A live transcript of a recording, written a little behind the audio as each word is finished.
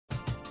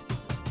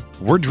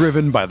We're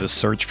driven by the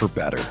search for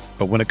better.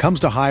 But when it comes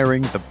to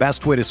hiring, the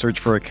best way to search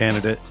for a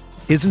candidate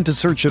isn't to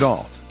search at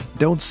all.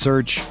 Don't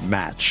search,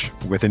 match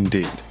with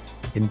Indeed.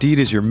 Indeed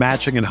is your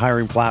matching and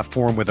hiring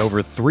platform with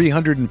over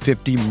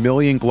 350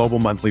 million global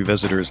monthly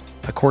visitors,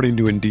 according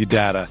to Indeed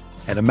data,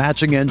 and a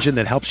matching engine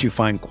that helps you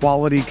find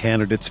quality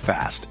candidates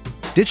fast.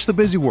 Ditch the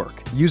busy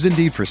work. Use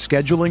Indeed for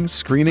scheduling,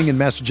 screening, and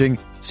messaging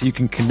so you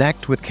can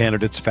connect with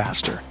candidates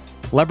faster.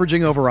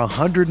 Leveraging over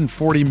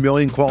 140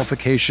 million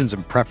qualifications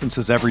and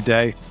preferences every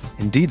day,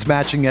 Indeed's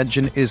matching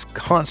engine is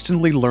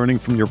constantly learning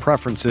from your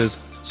preferences,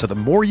 so the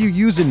more you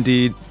use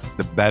Indeed,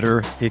 the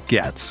better it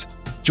gets.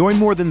 Join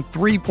more than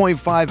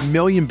 3.5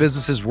 million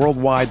businesses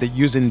worldwide that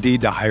use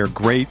Indeed to hire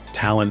great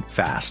talent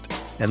fast.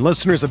 And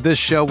listeners of this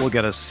show will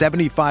get a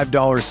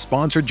 $75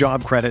 sponsored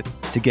job credit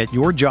to get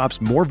your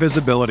jobs more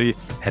visibility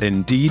at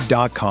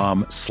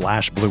Indeed.com/Blue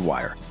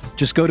Wire.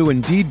 Just go to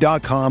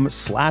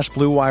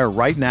Indeed.com/Blue Wire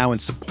right now and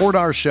support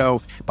our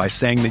show by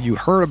saying that you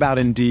heard about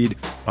Indeed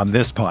on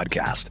this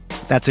podcast.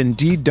 That's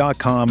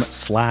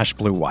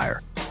Indeed.com/Blue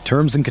Wire.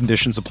 Terms and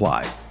conditions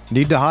apply.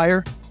 Need to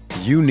hire?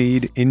 You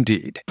need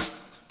Indeed.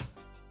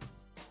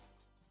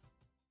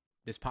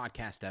 This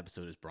podcast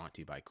episode is brought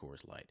to you by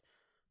Coors Light.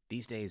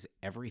 These days,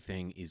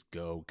 everything is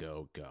go,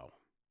 go, go.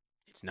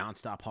 It's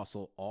nonstop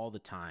hustle all the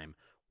time.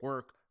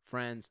 Work,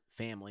 friends,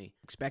 family,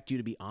 expect you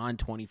to be on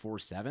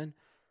 24/7.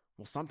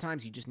 Well,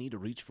 sometimes you just need to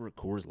reach for a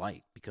Coors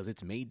Light because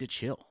it's made to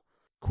chill.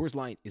 Coors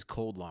Light is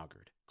cold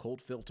lagered,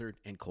 cold filtered,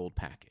 and cold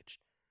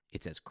packaged.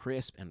 It's as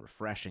crisp and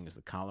refreshing as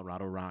the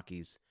Colorado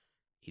Rockies.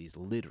 It is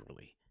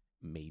literally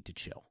made to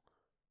chill.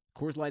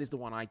 Coors Light is the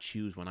one I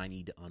choose when I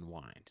need to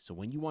unwind. So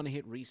when you want to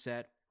hit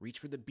reset, reach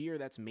for the beer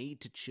that's made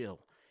to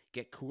chill.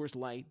 Get Coors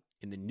Light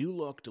in the new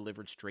look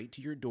delivered straight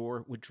to your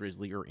door with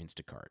Drizzly or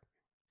Instacart.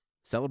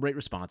 Celebrate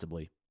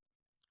responsibly.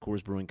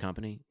 Coors Brewing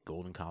Company,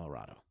 Golden,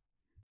 Colorado.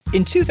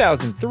 In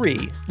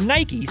 2003,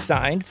 Nike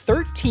signed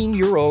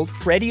 13-year-old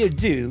Freddie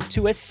Adu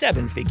to a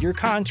 7-figure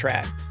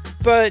contract.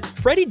 But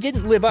Freddie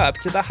didn't live up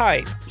to the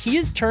hype. He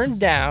has turned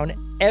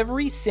down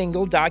every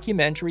single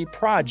documentary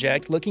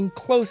project looking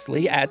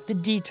closely at the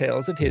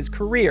details of his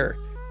career.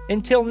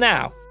 Until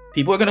now.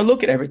 People are going to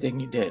look at everything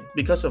you did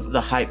because of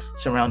the hype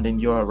surrounding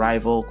your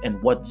arrival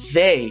and what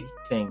they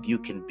think you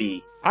can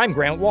be. I'm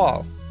Grant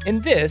Wall,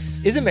 and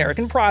this is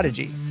American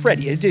Prodigy,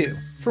 Freddie Adu,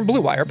 from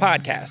Blue Wire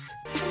Podcasts.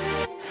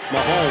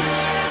 Mahomes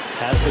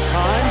has the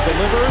time,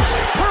 delivers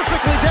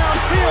perfectly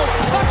downfield.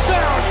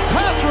 Touchdown!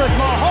 Patrick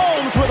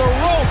Mahomes with a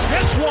rope.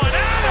 This one,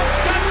 Adams,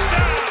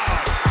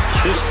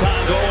 touchdown! This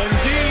time going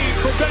deep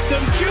for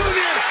Beckham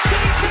Jr.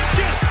 Did he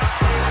catch it?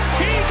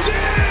 He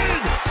did!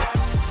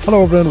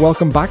 Hello everyone,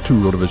 welcome back to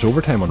RotoViz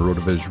Overtime on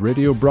RotoViz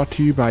Radio, brought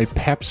to you by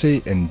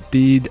Pepsi,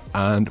 Indeed,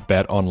 and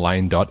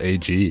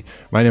BetOnline.ag.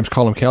 My name's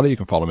Colin Kelly. You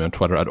can follow me on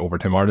Twitter at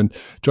Overtime Ireland.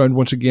 Joined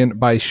once again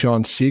by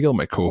Sean Siegel,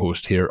 my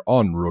co-host here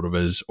on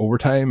RotoViz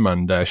Overtime.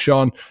 And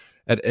Sean,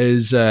 it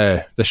is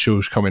the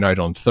show's coming out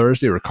on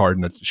Thursday,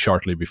 recording it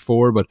shortly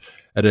before, but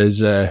it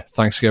is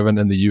Thanksgiving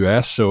in the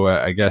US, so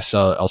I guess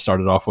I'll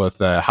start it off with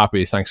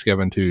happy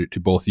Thanksgiving to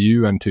both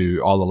you and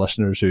to all the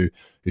listeners who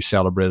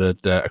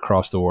celebrated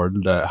across the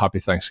world. Happy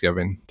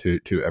Thanksgiving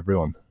to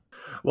everyone.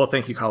 Well,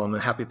 thank you, Colin,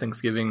 and happy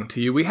Thanksgiving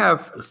to you. We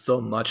have so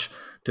much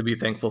to be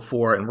thankful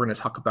for, and we're going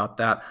to talk about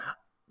that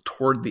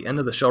toward the end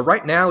of the show.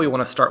 Right now, we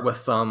want to start with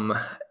some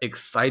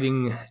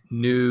exciting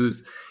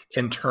news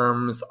in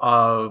terms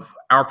of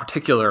our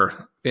particular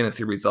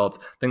fantasy results,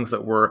 things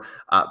that we're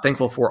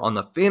thankful for on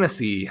the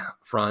fantasy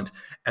front.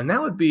 And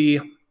that would be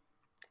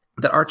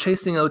that our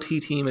Chasing OT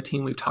team, a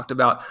team we've talked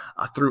about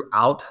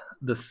throughout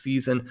the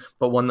season,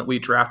 but one that we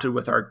drafted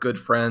with our good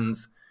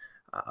friends,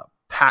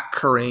 Pat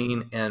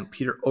Kerrane and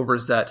Peter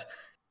Overzet.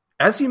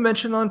 As you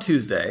mentioned on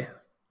Tuesday,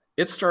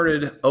 it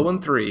started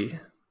 0-3.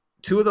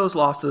 2 of those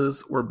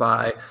losses were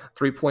by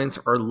 3 points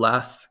or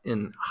less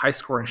in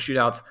high-scoring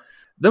shootouts.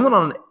 Then went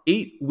on an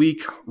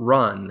 8-week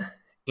run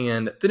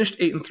and finished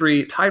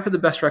 8-3, tied for the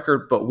best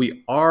record, but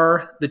we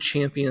are the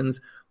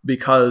champions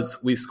because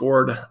we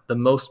scored the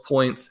most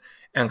points.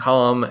 And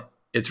Colin,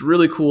 it's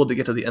really cool to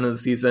get to the end of the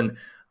season,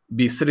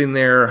 be sitting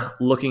there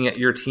looking at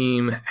your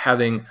team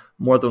having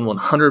more than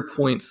 100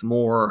 points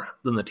more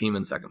than the team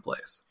in second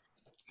place.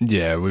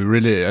 Yeah, we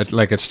really,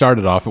 it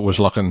started off, it was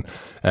looking,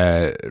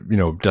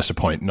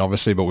 disappointing,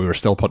 obviously, but we were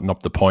still putting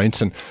up the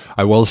points. And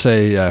I will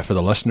say for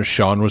the listeners,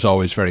 Sean was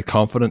always very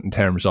confident in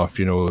terms of,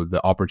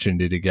 the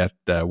opportunity to get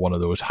one of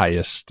those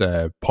highest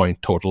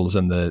point totals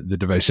in the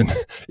division,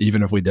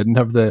 even if we didn't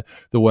have the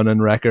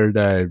winning record.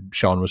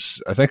 Sean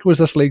was, I think it was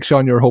this league,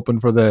 Sean, you were hoping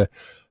for the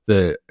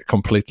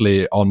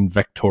completely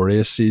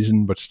unvictorious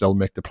season, but still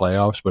make the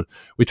playoffs. But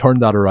we turned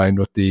that around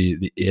with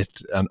the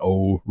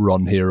 8-0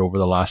 run here over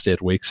the last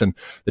 8 weeks, and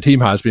the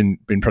team has been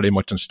pretty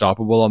much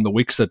unstoppable. On the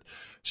weeks that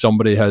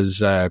somebody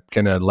has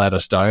kind of let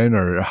us down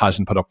or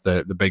hasn't put up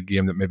the big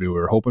game that maybe we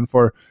were hoping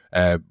for,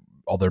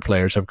 other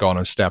players have gone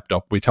and stepped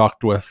up. We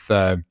talked with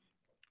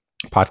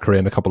Pat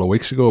Kerrane a couple of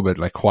weeks ago about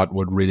what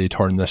would really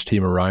turn this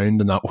team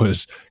around, and that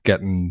was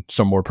getting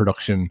some more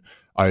production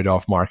out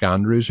of Mark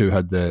Andrews, who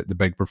had the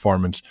big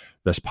performance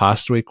this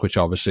past week, which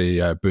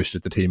obviously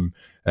boosted the team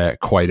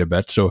quite a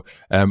bit. So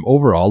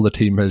overall, the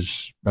team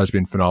has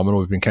been phenomenal.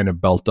 We've been kind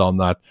of built on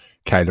that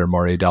Kyler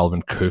Murray,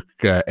 Dalvin Cook,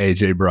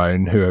 AJ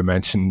Brown, who I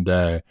mentioned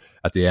at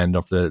the end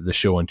of the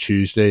show on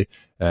Tuesday,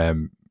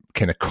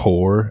 kind of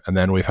core, and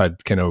then we've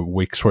had kind of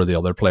weeks where the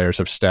other players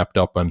have stepped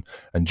up and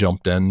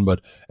jumped in.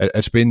 But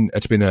it's been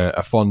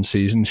a fun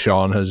season.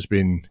 Sean has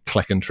been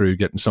clicking through,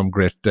 getting some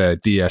great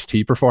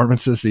DST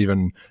performances.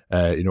 Even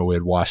we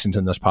had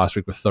Washington this past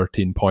week with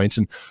 13 points,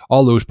 and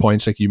all those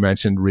points, like you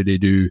mentioned, really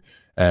do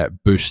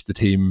boost the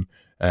team.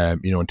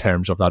 In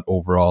terms of that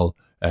overall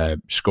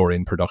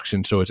scoring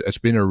production. So it's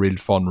been a real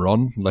fun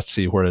run. Let's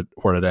see where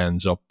it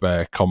ends up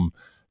come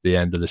the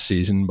end of the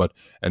season. But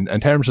in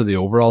terms of the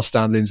overall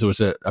standings, there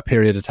was a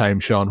period of time,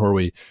 Sean, where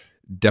we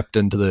dipped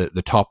into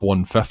the top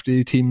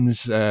 150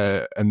 teams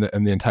in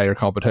the entire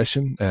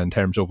competition in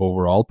terms of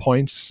overall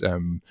points.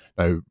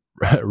 Now,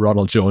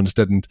 Ronald Jones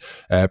didn't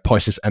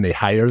push us any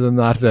higher than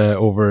that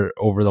over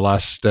the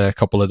last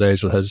couple of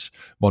days with his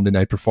Monday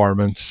night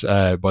performance.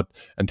 But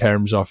in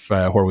terms of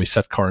where we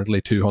sit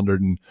currently,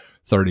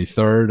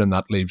 233rd, and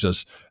that leaves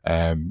us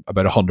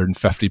about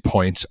 150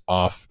 points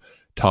off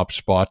top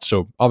spot.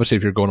 So obviously,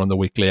 if you're going on the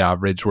weekly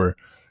average, we're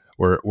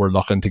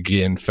looking to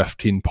gain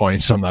 15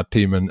 points on that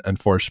team and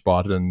first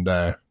spot and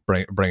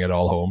bring it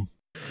all home.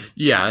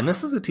 Yeah, and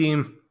this is a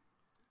team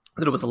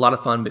that it was a lot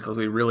of fun because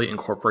we really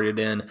incorporated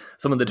in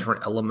some of the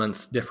different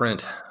elements,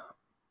 different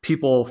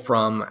people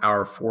from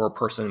our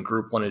 4-person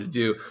group wanted to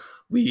do.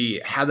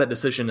 We had that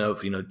decision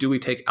of, do we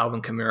take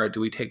Alvin Kamara?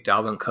 Do we take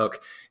Dalvin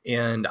Cook?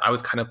 And I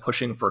was kind of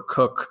pushing for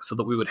Cook so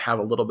that we would have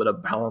a little bit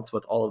of balance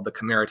with all of the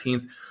Kamara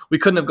teams. We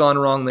couldn't have gone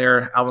wrong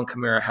there. Alvin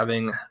Kamara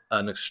having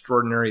an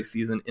extraordinary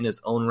season in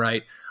his own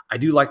right. I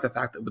do like the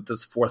fact that with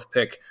this 4th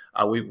pick,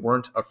 we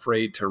weren't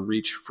afraid to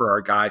reach for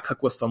our guy.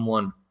 Cook was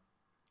someone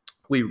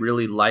we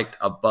really liked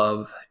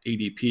above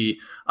ADP,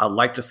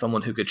 liked as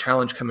someone who could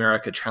challenge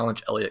Kamara, could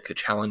challenge Elliott, could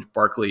challenge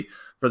Barkley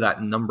for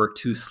that number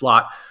 2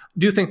 slot.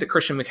 Do think that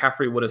Christian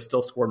McCaffrey would have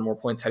still scored more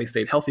points had he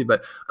stayed healthy,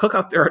 but Cook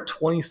out there at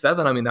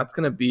 27, I mean, that's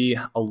going to be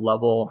a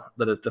level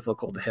that is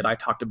difficult to hit. I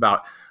talked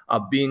about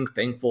being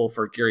thankful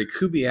for Gary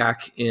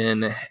Kubiak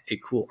in a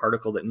cool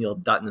article that Neil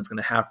Dutton is going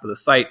to have for the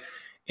site.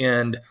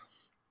 And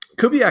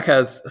Kubiak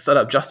has set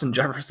up Justin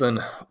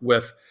Jefferson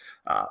with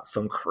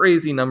some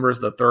crazy numbers,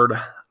 the 3rd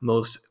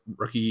most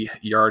rookie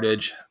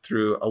yardage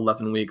through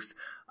 11 weeks.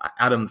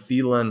 Adam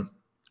Thielen,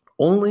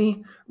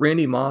 only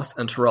Randy Moss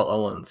and Terrell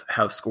Owens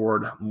have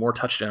scored more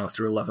touchdowns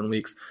through 11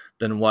 weeks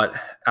than what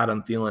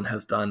Adam Thielen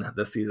has done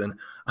this season.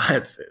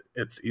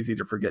 It's easy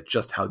to forget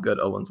just how good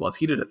Owens was.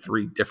 He did it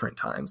 3 different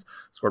times,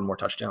 scored more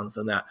touchdowns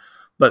than that.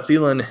 But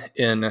Thielen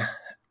in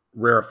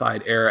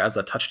rarefied air as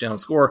a touchdown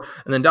scorer.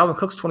 And then Dalvin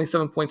Cook's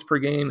 27 points per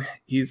game.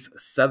 He's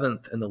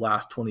 7th in the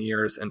last 20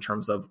 years in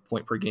terms of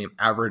point per game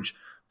average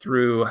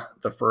through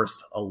the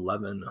first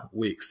 11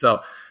 weeks.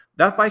 So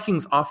that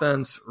Vikings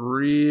offense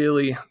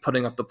really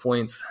putting up the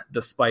points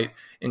despite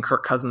in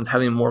Kirk Cousins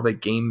having more of a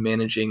game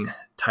managing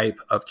type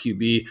of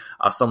QB,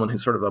 someone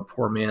who's sort of a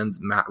poor man's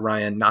Matt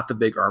Ryan, not the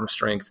big arm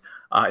strength,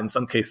 in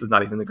some cases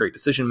not even the great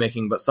decision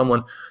making, but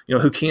someone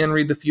who can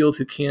read the field,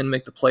 who can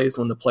make the plays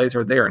when the plays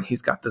are there, and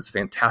he's got this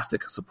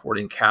fantastic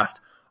supporting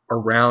cast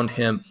around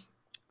him.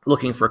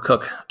 Looking for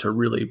Cook to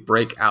really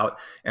break out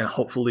and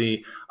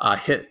hopefully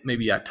hit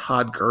maybe a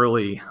Todd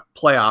Gurley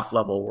playoff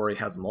level where he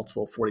has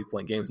multiple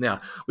 40-point games. Now,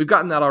 we've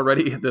gotten that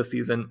already this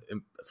season.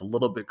 It's a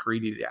little bit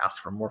greedy to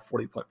ask for more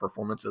 40-point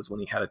performances when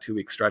he had a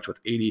 2-week stretch with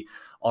 80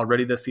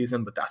 already this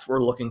season, but that's what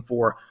we're looking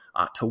for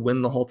to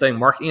win the whole thing.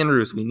 Mark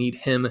Andrews, we need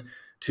him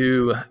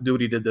to do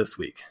what he did this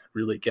week,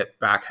 really get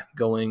back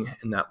going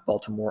in that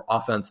Baltimore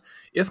offense.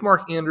 If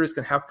Mark Andrews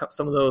can have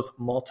some of those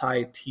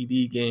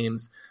multi-TD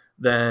games,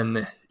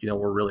 then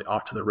we're really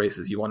off to the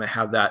races. You want to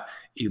have that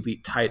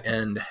elite tight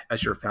end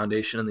as your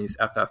foundation in these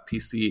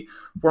FFPC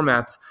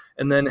formats.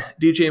 And then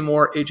DJ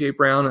Moore, AJ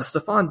Brown,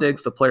 Stephon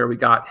Diggs, the player we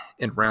got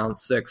in round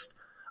 6,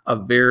 a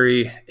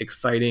very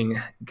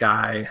exciting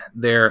guy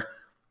there,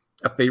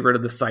 a favorite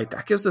of the site.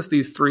 That gives us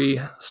these 3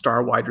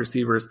 star wide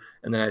receivers.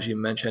 And then, as you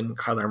mentioned,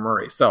 Kyler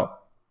Murray. So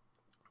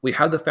we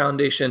have the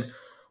foundation.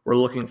 We're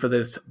looking for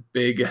this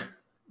big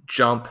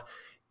jump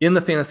in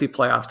the fantasy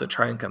playoffs to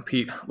try and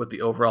compete with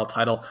the overall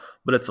title.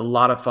 But it's a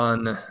lot of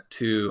fun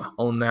to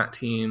own that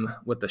team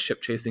with the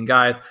ship chasing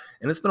guys.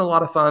 And it's been a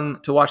lot of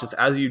fun to watch this.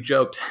 As you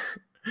joked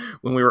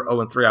when we were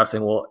 0-3, I was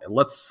saying, well,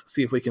 let's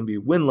see if we can be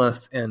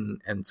winless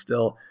and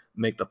still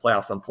make the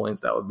playoffs on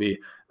points. That would be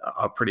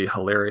a pretty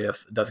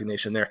hilarious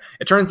designation there.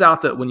 It turns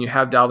out that when you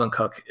have Dalvin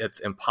Cook, it's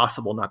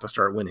impossible not to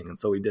start winning. And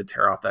so we did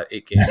tear off that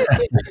 8-game.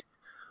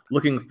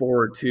 Looking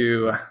forward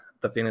to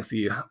the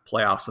fantasy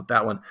playoffs with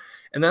that one.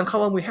 And then,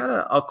 Colin, we had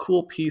a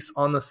cool piece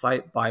on the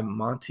site by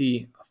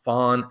Monty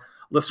Fawn.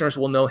 Listeners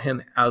will know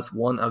him as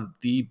one of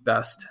the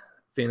best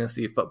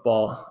fantasy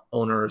football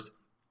owners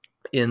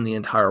in the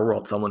entire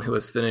world, someone who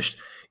has finished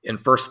in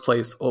first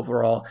place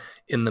overall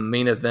in the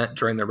main event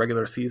during the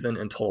regular season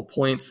in total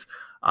points.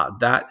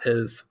 That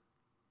is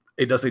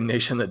a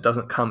designation that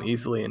doesn't come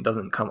easily and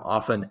doesn't come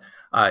often.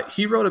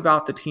 He wrote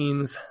about the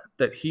teams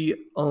that he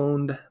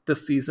owned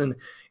this season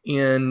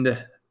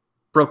and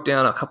broke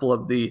down a couple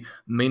of the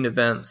main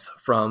events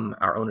from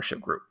our ownership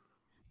group.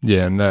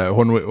 Yeah, and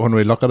when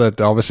we look at it,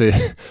 obviously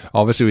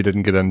we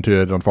didn't get into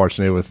it,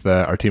 unfortunately, with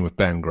our team with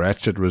Ben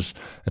Gretsch. It was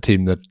a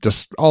team that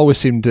just always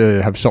seemed to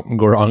have something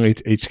go wrong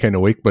each kind of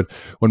week. But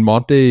when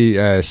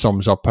Monty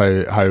sums up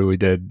how we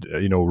did,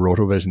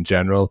 RotoViz in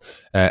general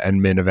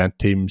and main event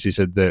teams, he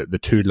said the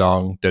too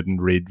long didn't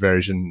read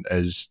version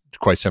is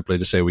quite simply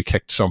to say we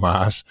kicked some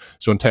ass.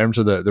 So in terms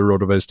of the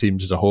RotoViz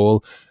teams as a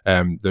whole,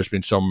 there's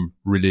been some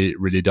really,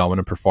 really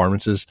dominant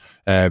performances.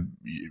 I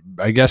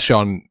guess,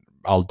 Sean,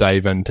 I'll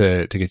dive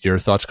into to get your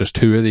thoughts, because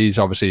two of these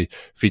obviously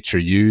feature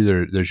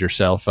you. There's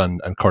yourself and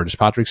Curtis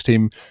Patrick's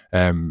team,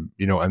 and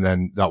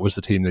then that was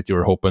the team that you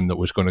were hoping that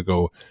was going to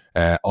go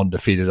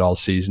undefeated all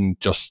season.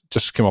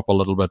 Just came up a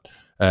little bit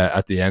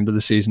at the end of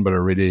the season, but a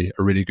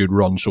really good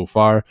run so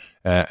far.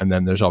 And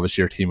then there's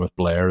obviously your team with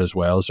Blair as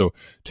well. So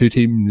two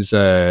teams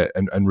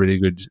in really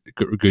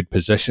good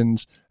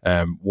positions.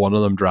 One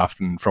of them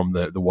drafting from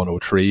the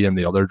 103 and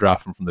the other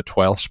drafting from the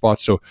 12th spot.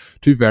 So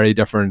two very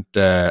different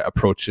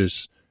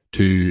approaches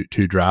to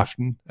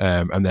drafting,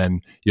 and then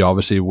you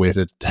obviously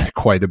waited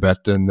quite a bit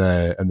in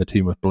the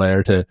team with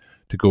Blair to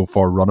go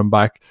for running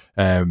back,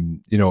 round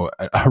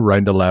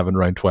 11,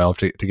 round 12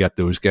 to get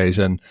those guys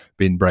in,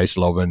 being Bryce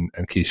Love and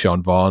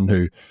Keyshawn Vaughn,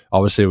 who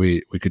obviously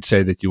we could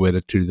say that you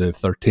waited to the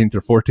 13th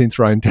or 14th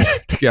round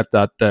to get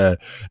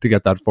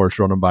that first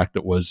running back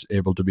that was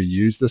able to be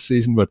used this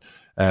season. But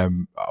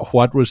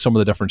what was some of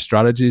the different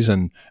strategies,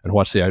 and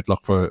what's the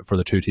outlook for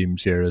the two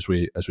teams here as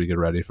we get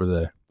ready for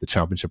the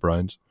championship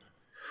rounds?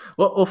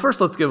 Well,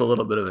 first, let's give a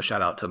little bit of a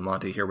shout out to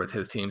Monty here with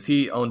his teams.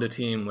 He owned a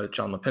team with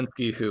John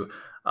Lipinski, who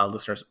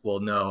listeners will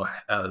know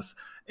as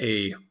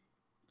a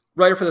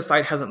writer for the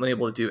site, hasn't been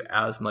able to do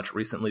as much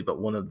recently, but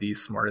one of the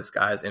smartest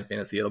guys in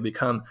fantasy. It'll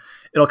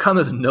come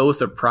as no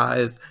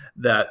surprise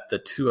that the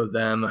two of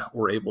them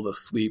were able to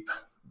sweep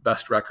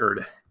best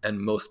record and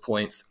most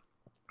points.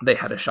 They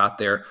had a shot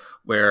there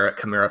where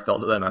Kamara fell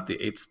to them at the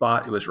 8th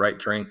spot. It was right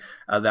during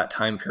that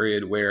time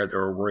period where there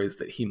were worries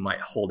that he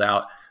might hold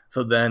out.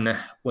 So then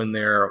when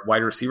their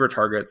wide receiver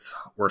targets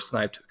were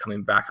sniped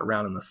coming back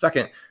around in the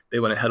second,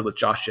 they went ahead with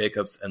Josh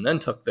Jacobs and then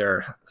took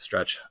their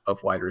stretch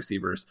of wide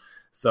receivers.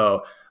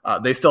 So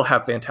they still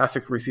have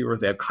fantastic receivers.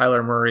 They have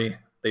Kyler Murray.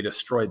 They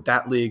destroyed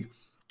that league.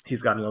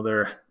 He's got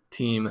another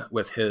team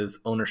with his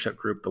ownership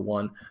group, the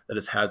one that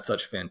has had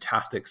such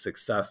fantastic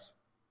success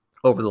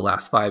over the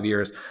last 5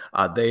 years.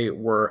 They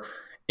were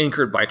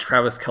anchored by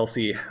Travis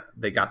Kelce.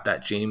 They got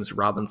that James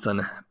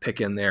Robinson pick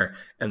in there,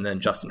 and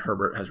then Justin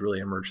Herbert has really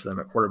emerged for them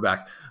at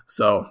quarterback.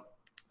 So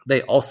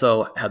they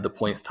also had the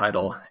points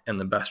title and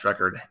the best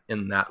record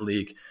in that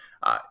league.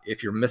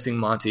 If you're missing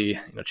Monty,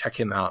 check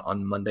him out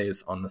on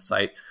Mondays on the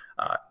site.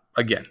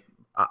 Again,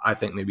 I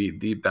think maybe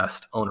the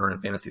best owner in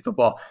fantasy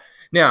football.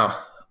 Now,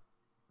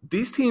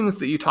 these teams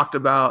that you talked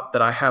about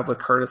that I have with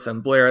Curtis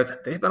and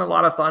Blair, they've been a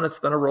lot of fun. It's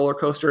been a roller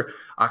coaster.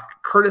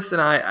 Curtis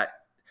and I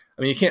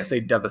mean, you can't say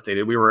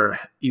devastated. We were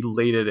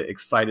elated,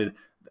 excited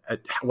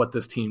at what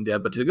this team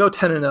did. But to go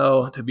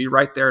 10-0, to be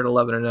right there at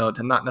 11-0,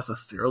 to not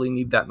necessarily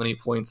need that many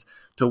points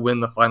to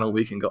win the final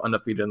week and go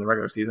undefeated in the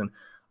regular season,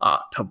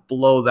 to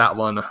blow that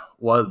one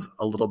was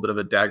a little bit of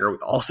a dagger. We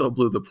also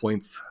blew the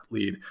points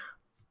lead.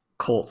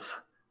 Colts,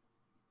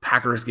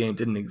 Packers game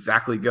didn't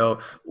exactly go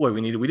what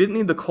we needed. We didn't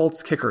need the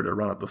Colts kicker to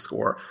run up the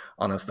score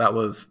on us. That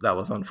was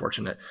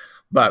unfortunate.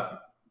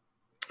 But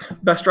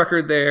best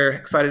record there,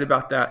 excited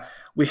about that.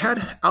 We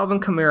had Alvin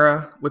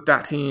Kamara with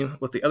that team.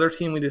 With the other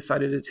team, we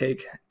decided to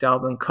take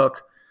Dalvin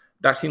Cook.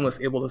 That team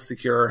was able to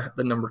secure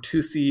the number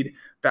 2 seed.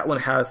 That one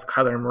has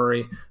Kyler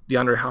Murray,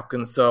 DeAndre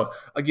Hopkins. So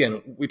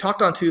again, we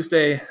talked on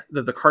Tuesday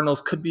that the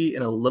Cardinals could be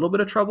in a little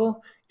bit of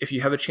trouble. If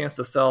you have a chance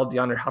to sell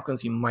DeAndre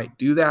Hopkins, you might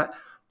do that.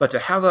 But to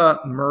have a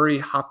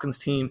Murray-Hopkins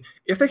team,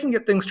 if they can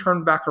get things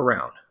turned back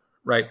around,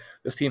 right?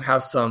 This team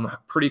has some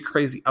pretty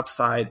crazy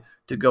upside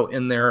to go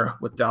in there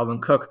with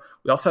Dalvin Cook.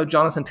 We also have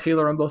Jonathan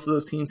Taylor on both of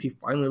those teams. He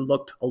finally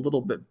looked a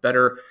little bit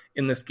better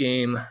in this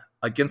game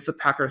against the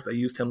Packers. They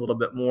used him a little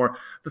bit more.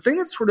 The thing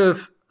that's sort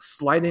of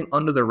sliding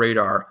under the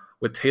radar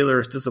with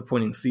Taylor's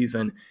disappointing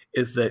season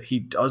is that he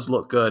does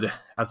look good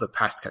as a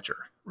pass catcher,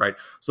 right?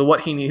 So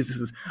what he needs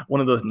is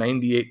one of those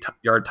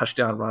 98-yard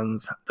touchdown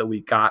runs that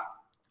we got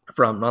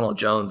from Ronald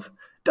Jones.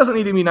 Doesn't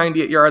need to be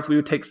 98 yards. We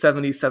would take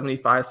 70,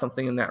 75,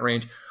 something in that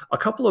range. A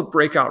couple of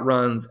breakout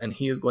runs, and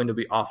he is going to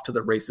be off to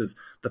the races.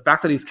 The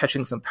fact that he's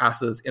catching some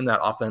passes in that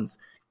offense,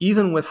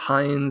 even with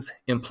Hines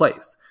in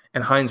place,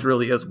 and Hines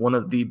really is one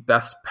of the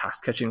best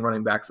pass-catching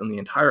running backs in the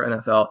entire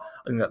NFL.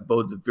 I think that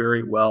bodes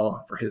very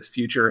well for his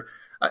future.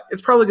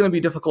 It's probably going to be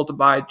difficult to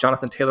buy.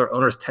 Jonathan Taylor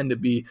owners tend to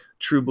be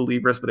true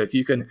believers, but if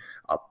you can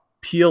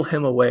peel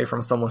him away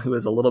from someone who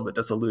is a little bit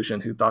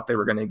disillusioned, who thought they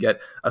were going to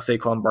get a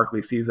Saquon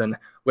Barkley season,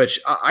 which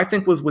I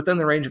think was within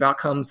the range of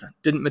outcomes,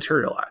 didn't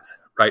materialize,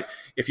 right?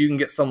 If you can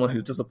get someone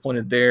who's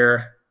disappointed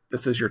there,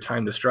 this is your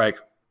time to strike.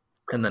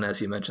 And then,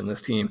 as you mentioned,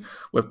 this team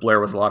with Blair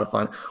was a lot of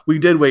fun. We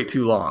did wait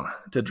too long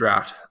to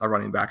draft a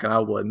running back, and I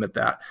will admit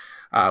that.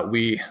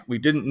 We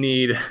didn't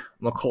need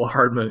Mecole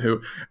Hardman,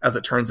 who, as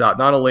it turns out,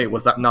 not only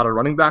was that not a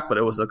running back, but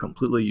it was a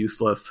completely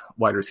useless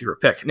wide receiver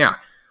pick. Now,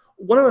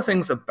 one of the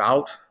things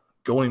about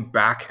going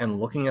back and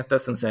looking at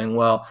this and saying,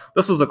 well,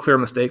 this was a clear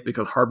mistake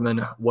because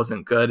Hardman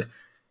wasn't good,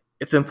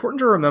 it's important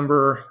to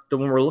remember that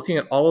when we're looking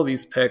at all of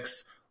these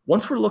picks,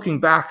 once we're looking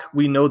back,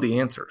 we know the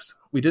answers.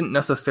 We didn't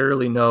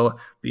necessarily know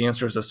the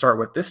answers to start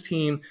with. This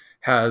team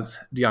has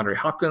DeAndre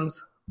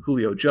Hopkins,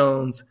 Julio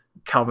Jones,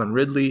 Calvin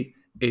Ridley,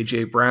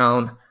 A.J.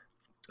 Brown,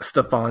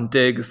 Stephon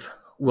Diggs,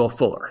 Will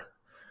Fuller.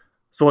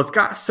 So it's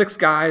got 6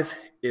 guys.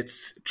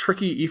 It's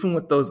tricky, even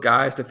with those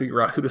guys, to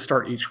figure out who to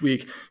start each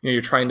week.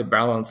 You're trying to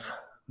balance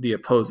the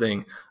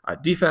opposing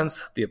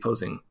defense, the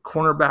opposing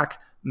cornerback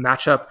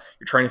matchup.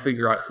 You're trying to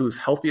figure out who's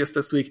healthiest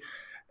this week.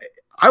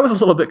 I was a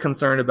little bit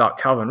concerned about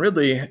Calvin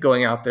Ridley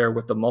going out there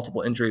with the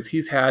multiple injuries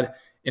he's had.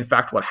 In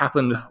fact, what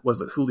happened was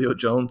that Julio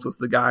Jones was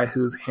the guy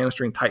whose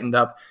hamstring tightened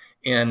up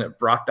and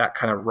brought that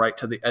kind of right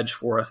to the edge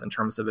for us in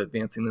terms of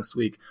advancing this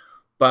week.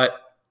 But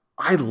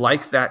I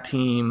like that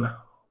team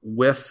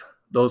with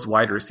those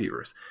wide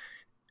receivers.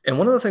 And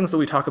one of the things that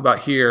we talk about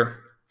here,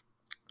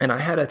 and I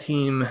had a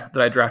team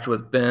that I drafted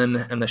with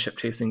Ben and the Ship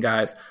Chasing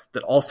guys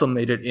that also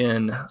made it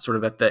in sort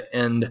of at the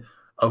end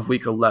of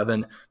week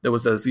 11. There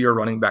was a 0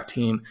 running back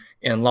team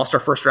and lost our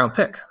first round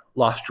pick,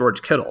 lost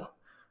George Kittle.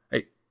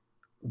 Right?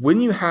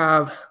 When you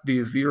have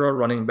these 0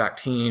 running back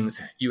teams,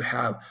 you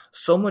have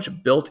so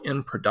much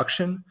built-in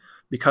production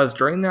because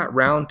during that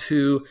round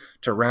 2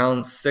 to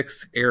round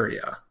 6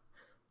 area,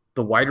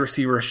 the wide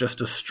receivers just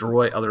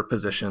destroy other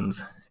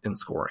positions in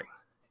scoring.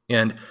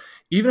 And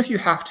even if you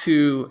have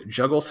to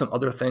juggle some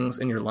other things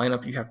in your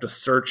lineup, you have to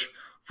search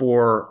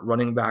for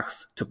running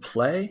backs to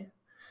play,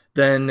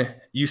 then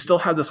you still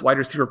have this wide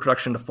receiver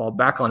production to fall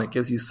back on. It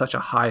gives you such a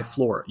high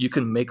floor. You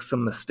can make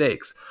some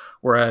mistakes.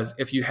 Whereas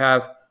if you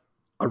have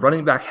a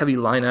running back heavy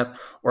lineup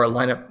or a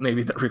lineup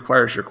maybe that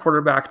requires your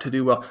quarterback to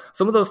do well,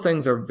 some of those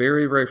things are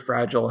very, very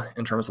fragile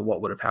in terms of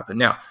what would have happened.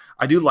 Now,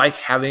 I do like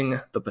having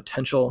the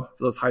potential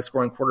for those high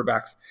scoring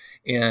quarterbacks,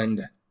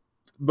 and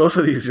both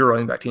of these 0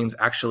 running back teams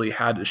actually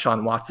had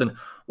Deshaun Watson.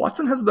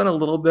 Watson has been a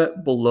little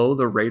bit below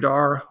the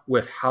radar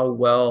with how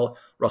well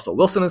Russell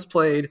Wilson has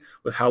played,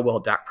 with how well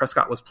Dak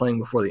Prescott was playing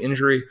before the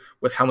injury,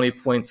 with how many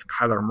points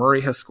Kyler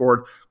Murray has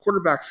scored,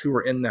 quarterbacks who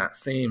were in that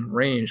same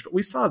range. But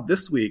we saw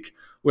this week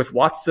with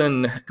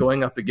Watson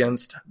going up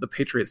against the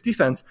Patriots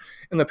defense,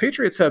 and the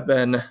Patriots have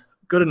been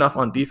good enough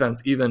on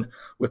defense even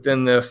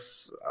within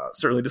this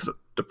certainly just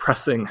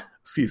depressing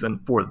season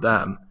for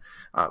them.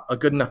 A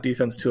good enough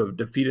defense to have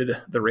defeated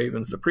the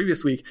Ravens the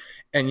previous week.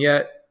 And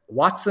yet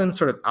Watson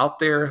sort of out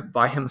there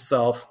by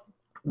himself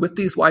with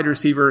these wide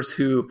receivers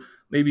who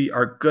maybe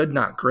are good,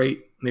 not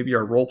great, maybe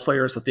are role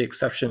players with the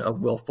exception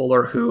of Will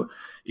Fuller, who,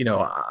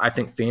 I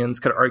think fans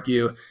could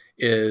argue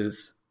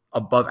is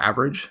above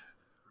average,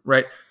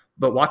 right?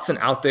 But Watson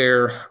out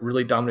there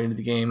really dominated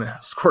the game,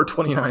 scored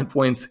 29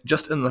 points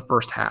just in the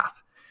first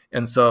half.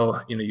 And so,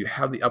 you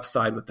have the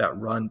upside with that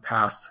run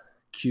pass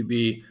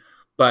QB,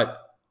 but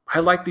I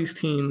like these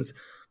teams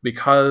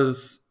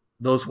because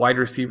those wide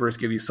receivers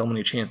give you so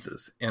many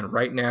chances. And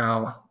right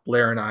now,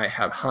 Blair and I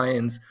have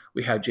Hines.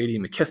 We have J.D.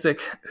 McKissick,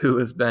 who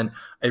has been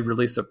a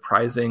really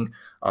surprising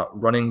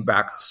running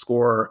back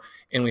scorer.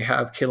 And we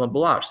have Kalen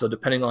Ballage. So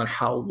depending on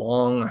how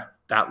long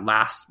that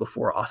lasts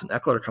before Austin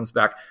Eckler comes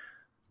back,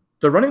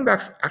 the running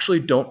backs actually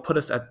don't put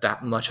us at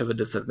that much of a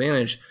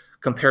disadvantage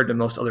compared to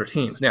most other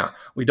teams. Now,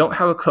 we don't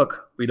have a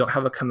Cook. We don't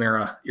have a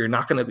Kamara. You're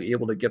not going to be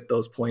able to get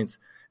those points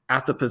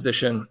at the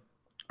position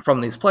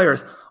from these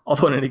players,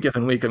 although in any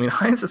given week,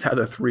 Hines has had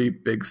the 3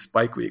 big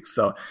spike weeks.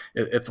 So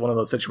it's one of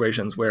those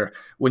situations where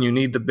when you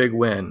need the big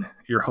win,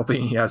 you're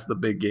hoping he has the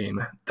big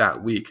game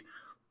that week.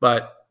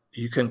 But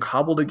you can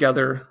cobble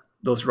together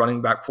those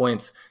running back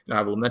points.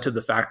 I've lamented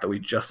the fact that we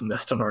just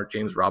missed on our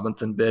James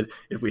Robinson bid.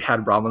 If we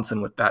had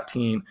Robinson with that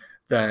team,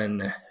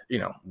 then,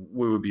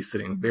 we would be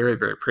sitting very,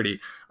 very pretty.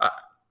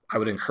 I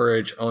would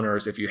encourage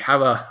owners, if you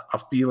have a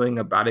feeling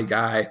about a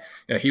guy,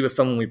 he was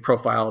someone we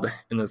profiled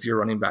in the 0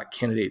 running back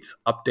candidates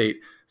update,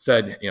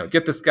 said,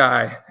 get this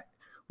guy.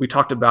 We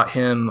talked about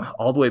him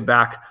all the way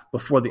back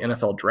before the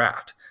NFL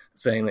draft,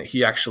 saying that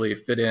he actually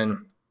fit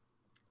in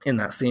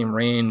that same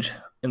range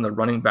in the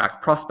running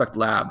back prospect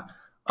lab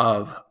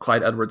of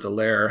Clyde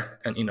Edwards-Helaire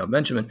and Eno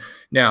Benjamin.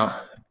 Now,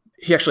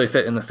 he actually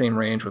fit in the same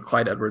range with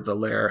Clyde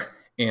Edwards-Helaire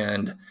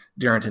and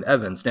Darrynton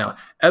Evans. Now,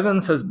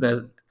 Evans has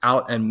been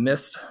out and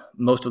missed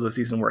most of the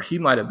season where he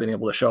might have been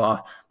able to show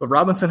off, but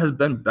Robinson has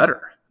been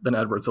better than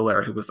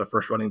Edwards-Helaire, who was the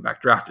first running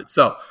back drafted.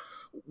 So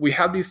we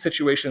have these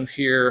situations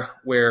here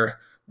where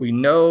we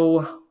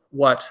know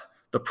what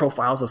the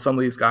profiles of some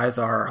of these guys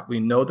are. We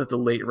know that the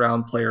late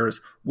round players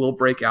will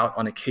break out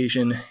on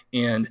occasion,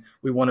 and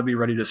we want to be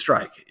ready to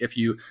strike. If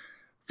you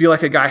feel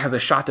like a guy has a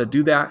shot to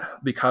do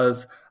that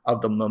because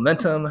of the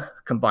momentum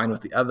combined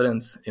with the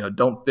evidence.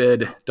 Don't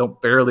bid, don't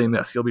barely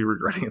miss. You'll be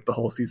regretting it the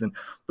whole season.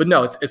 But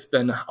no, it's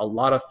been a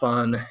lot of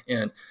fun,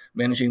 and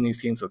managing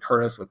these teams with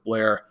Curtis, with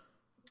Blair,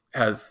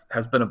 has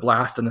been a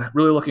blast, and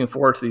really looking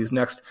forward to these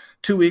next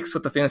 2 weeks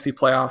with the fantasy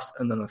playoffs,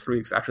 and then the 3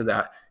 weeks after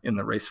that in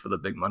the race for the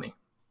big money.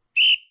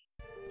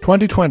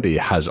 2020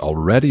 has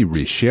already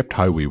reshaped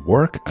how we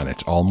work, and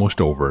it's almost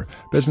over.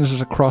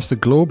 Businesses across the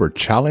globe are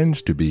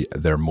challenged to be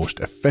their most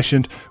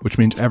efficient, which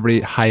means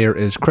every hire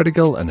is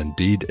critical, and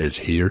Indeed is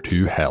here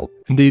to help.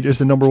 Indeed is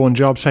the #1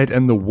 job site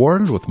in the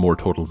world with more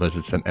total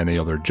visits than any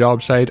other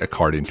job site,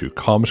 according to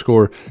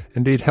ComScore.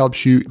 Indeed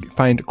helps you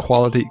find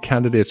quality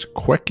candidates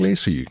quickly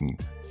so you can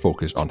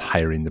focus on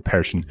hiring the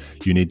person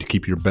you need to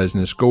keep your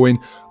business going.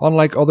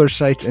 Unlike other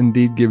sites,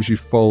 Indeed gives you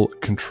full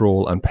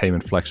control and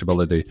payment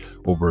flexibility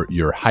over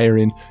your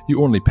hiring.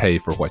 You only pay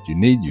for what you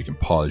need. You can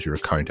pause your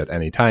account at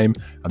any time,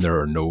 and there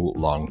are no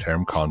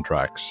long-term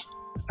contracts.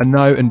 And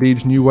now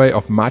Indeed's new way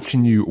of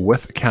matching you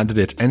with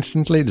candidates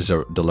instantly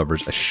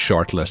delivers a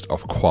short list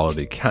of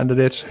quality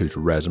candidates whose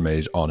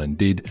resumes on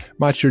Indeed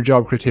match your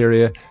job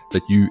criteria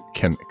that you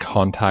can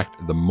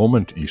contact the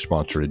moment you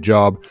sponsor a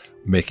job,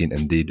 making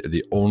Indeed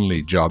the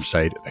only job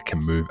site that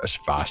can move as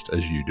fast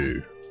as you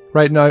do.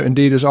 Right now,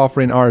 Indeed is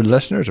offering our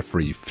listeners a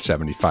free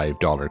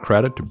 $75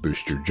 credit to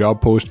boost your job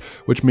post,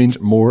 which means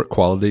more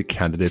quality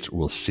candidates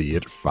will see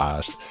it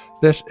fast.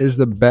 This is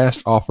the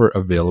best offer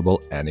available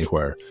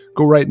anywhere.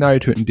 Go right now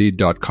to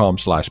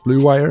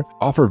Indeed.com/BlueWire.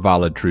 Offer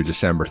valid through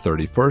December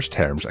 31st.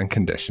 Terms and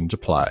conditions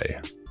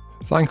apply.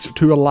 Thanks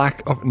to a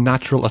lack of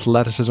natural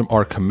athleticism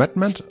or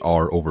commitment,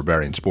 or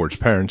overbearing sports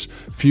parents,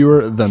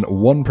 fewer than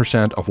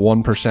 1% of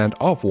 1%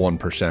 of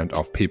 1%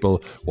 of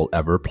people will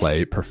ever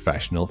play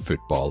professional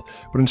football.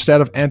 But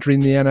instead of entering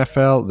the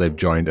NFL, they've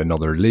joined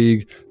another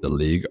league, the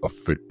League of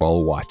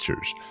Football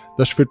Watchers.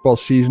 This football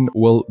season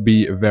will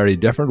be very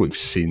different. We've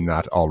seen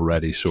that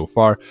already so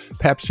far.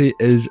 Pepsi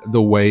is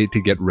the way to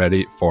get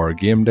ready for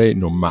game day,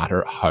 no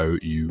matter how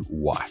you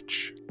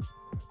watch.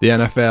 The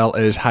NFL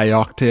is high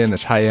octane,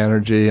 it's high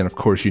energy, and of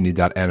course you need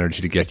that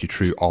energy to get you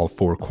through all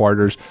 4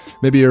 quarters.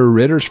 Maybe you're a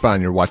Raiders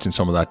fan, you're watching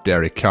some of that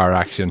Derek Carr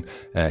action.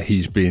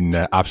 He's been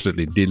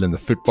absolutely dealing the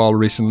football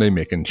recently,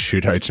 making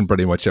shootouts in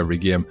pretty much every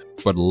game,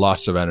 but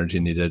lots of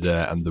energy needed,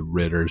 and the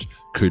Raiders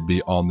could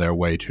be on their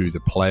way to the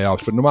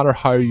playoffs. But no matter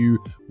how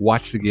you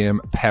watch the game,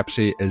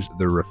 Pepsi is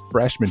the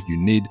refreshment you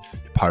need to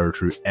power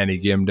through any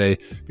game day,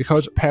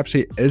 because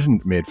Pepsi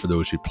isn't made for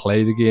those who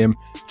play the game,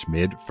 it's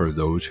made for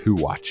those who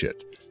watch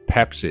it.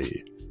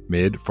 Pepsi,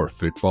 made for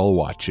football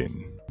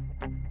watching.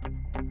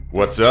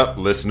 What's up,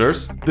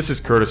 listeners? This is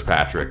Curtis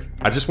Patrick.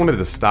 I just wanted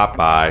to stop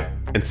by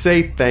and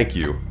say thank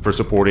you for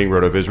supporting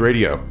RotoViz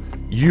Radio.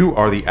 You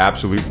are the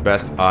absolute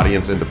best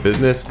audience in the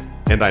business,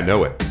 and I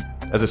know it.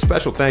 As a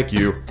special thank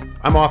you,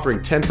 I'm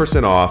offering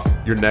 10% off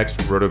your next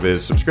RotoViz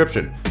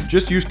subscription.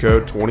 Just use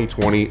code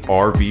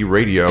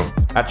 2020RVRadio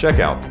at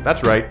checkout.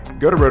 That's right.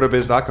 Go to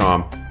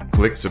rotoviz.com,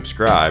 click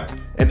subscribe,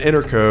 and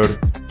enter code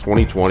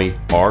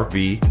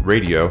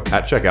 2020RVRadio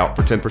at checkout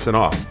for 10%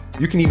 off.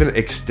 You can even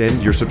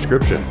extend your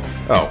subscription.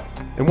 Oh,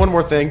 and one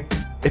more thing.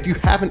 If you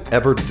haven't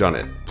ever done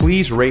it,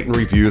 please rate and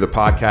review the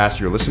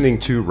podcast you're listening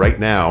to right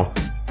now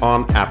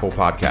on Apple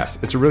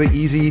Podcasts. It's really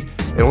easy.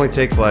 It only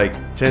takes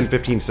like 10,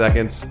 15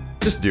 seconds.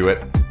 Just do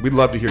it. We'd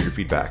love to hear your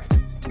feedback.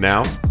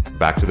 Now,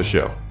 back to the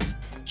show.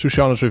 So,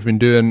 Sean, as we've been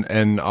doing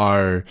in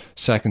our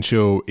second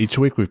show each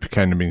week, we've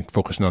kind of been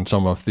focusing on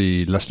some of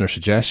the listener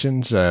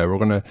suggestions. We're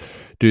going to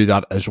do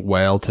that as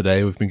well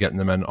today. We've been getting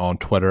them in on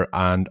Twitter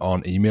and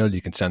on email.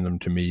 You can send them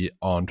to me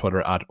on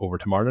Twitter at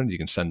 @OverToMartin. You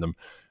can send them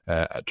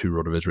to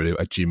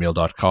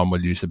rotovizradio@gmail.com.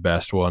 We'll use the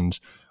best ones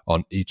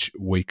on each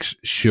week's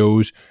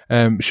shows.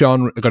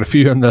 Sean, I got a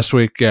few in this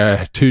week.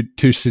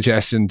 Two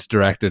suggestions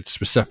directed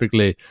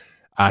specifically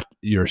at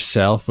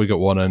yourself. We got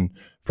one in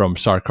from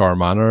Sarkar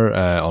Manor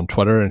on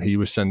Twitter, and he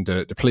was saying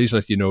to please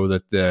let you know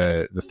that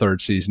the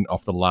third season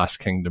of The Last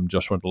Kingdom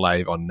just went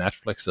live on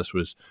Netflix. This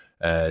was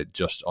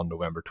just on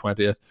November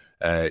 20th.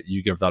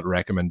 You gave that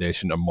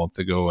recommendation a month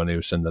ago, and he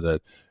was saying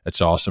that it's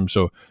awesome.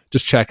 So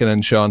just checking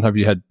in, Sean, have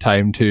you had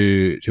time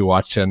to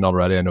watch it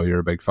already? I know you're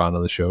a big fan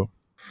of the show.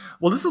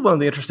 Well, this is one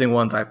of the interesting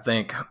ones, I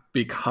think,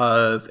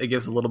 because it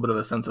gives a little bit of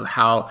a sense of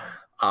how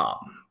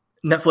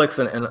Netflix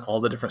and all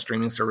the different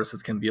streaming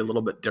services can be a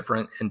little bit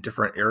different in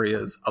different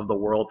areas of the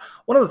world.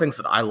 One of the things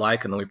that I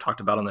like, and that we've talked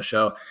about on the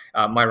show,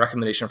 my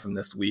recommendation from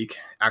this week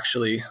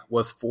actually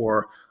was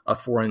for a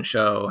foreign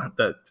show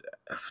that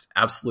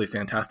absolutely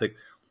fantastic.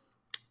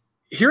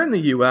 Here in the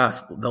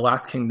US, The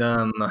Last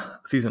Kingdom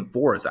season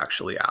 4 is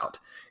actually out.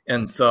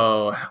 And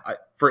so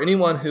for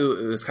anyone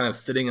who is kind of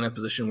sitting in a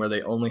position where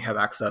they only have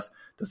access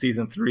to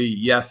season 3,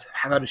 yes,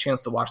 have had a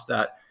chance to watch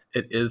that.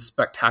 It is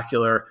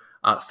spectacular.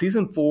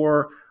 Season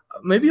 4,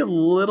 maybe a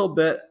little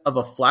bit of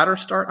a flatter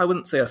start. I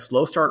wouldn't say a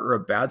slow start or a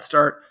bad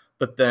start,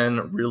 but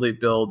then really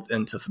builds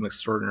into some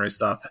extraordinary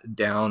stuff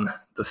down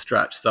the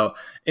stretch. So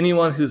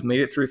anyone who's made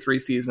it through 3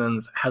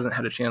 seasons, hasn't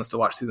had a chance to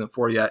watch season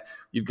 4 yet,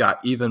 you've got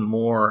even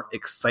more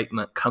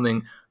excitement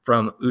coming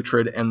from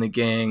Uhtred and the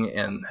gang,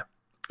 and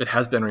it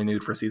has been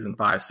renewed for season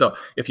 5. So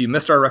if you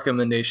missed our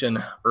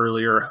recommendation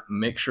earlier,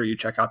 make sure you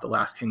check out The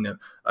Last Kingdom,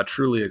 a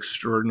truly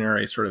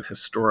extraordinary sort of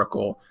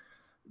historical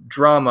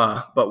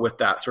drama, but with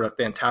that sort of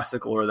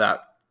fantastical or that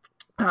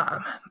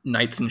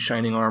knights in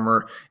shining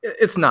armor.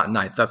 It's not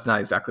knights. That's not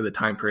exactly the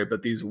time period,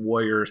 but these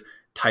warriors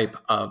type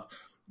of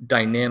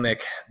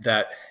dynamic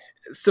that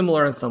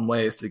similar in some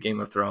ways to Game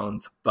of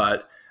Thrones,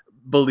 but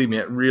believe me,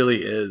 it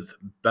really is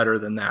better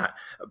than that.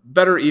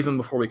 Better even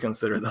before we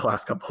consider the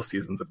last couple of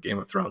seasons of Game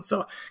of Thrones.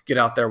 So get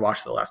out there,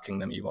 watch The Last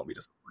Kingdom. You won't be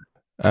disappointed.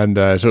 And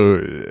so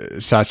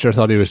Satcher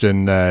thought he was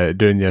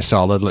doing you a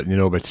solid, letting you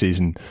know about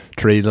season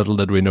 3. Little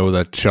did we know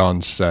that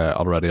Sean's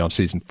already on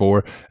season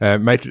 4.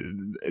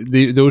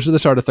 Those are the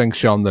sort of things,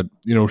 Sean, that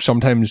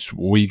sometimes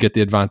we get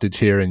the advantage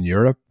here in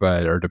Europe,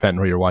 or depending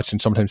where you're watching.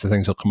 Sometimes the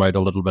things will come out a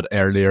little bit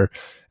earlier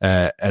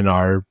in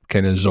our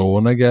kind of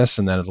zone, I guess,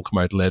 and then it'll come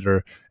out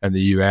later in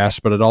the US.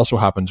 But it also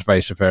happens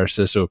vice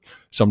versa. So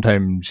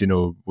sometimes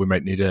we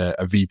might need a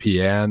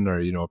VPN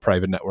or a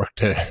private network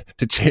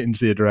to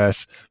change the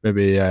address,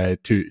 maybe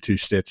to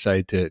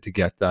stateside to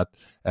get that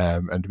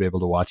and to be able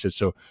to watch it.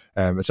 So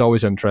it's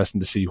always interesting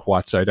to see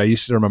what's out. I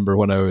used to remember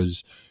when I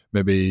was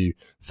maybe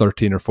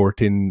 13 or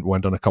 14,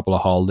 went on a couple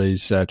of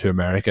holidays to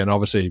America, and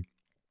obviously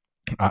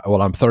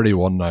I'm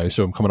 31 now,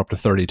 so I'm coming up to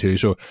 32,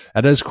 so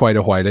it is quite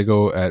a while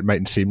ago. It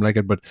mightn't seem like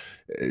it, but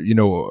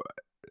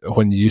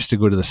when you used to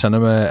go to the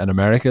cinema in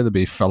America, there'd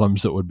be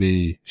films that would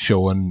be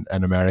showing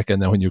in America,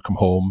 and then when you come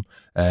home,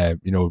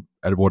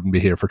 it wouldn't be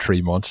here for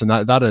 3 months. And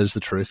that is the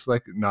truth.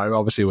 Like now,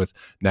 obviously with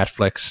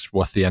Netflix,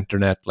 with the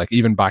internet, like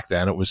even back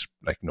then it was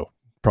like,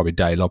 probably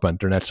dial-up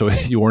internet, so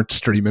you weren't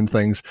streaming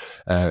things.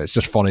 It's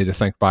just funny to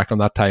think back on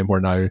that time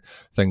where now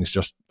things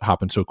just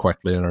happen so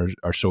quickly and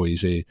are so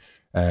easy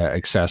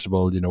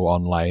accessible,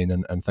 online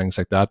and things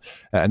like that.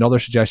 Another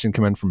suggestion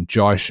came in from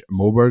Josh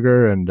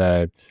Moberger,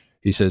 and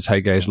he says, "Hi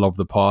guys, love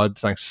the pod.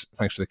 Thanks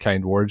for the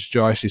kind words,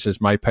 Josh." He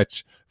says, "My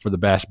pitch for the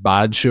best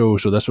bad show."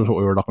 So this was what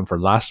we were looking for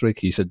last week.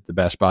 He said the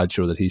best bad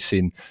show that he's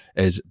seen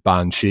is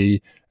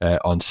Banshee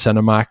on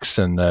Cinemax,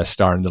 and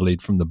starring the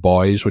lead from The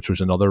Boys, which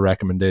was another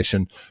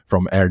recommendation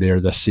from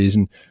earlier this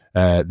season.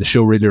 The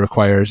show really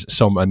requires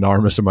some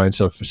enormous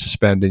amounts of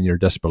suspending your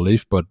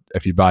disbelief, but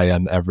if you buy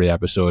in, every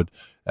episode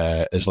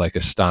is like a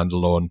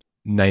standalone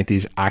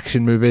 90s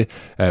action movie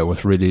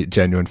with really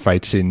genuine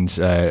fight scenes.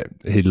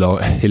 He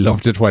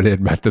loved it, while he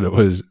admitted there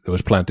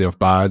was plenty of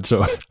bad.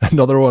 So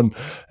another one,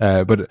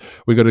 but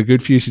we got a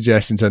good few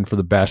suggestions in for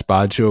the best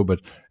bad show,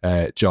 but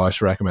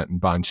Josh recommending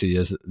Banshee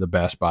is the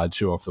best bad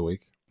show of the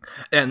week.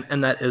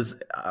 And that is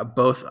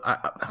both.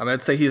 I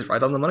would say he's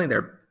right on the money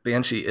there.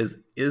 Banshee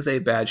is a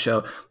bad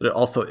show, but it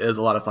also is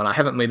a lot of fun. I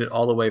haven't made it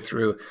all the way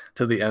through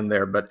to the end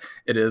there, but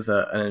it is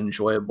an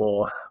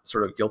enjoyable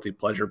sort of guilty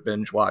pleasure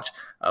binge watch.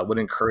 Would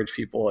encourage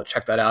people to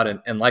check that out.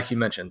 And like he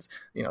mentions,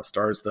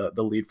 stars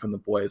the lead from The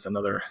Boys,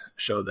 another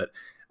show that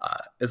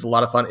is a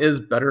lot of fun,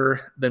 is better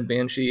than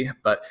Banshee,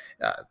 but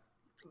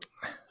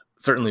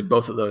certainly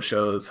both of those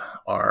shows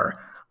are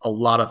a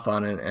lot of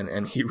fun,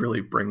 and he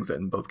really brings it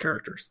in both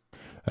characters.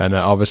 And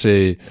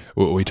obviously,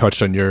 we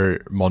touched on your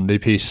Monday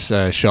piece,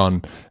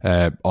 Sean,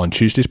 on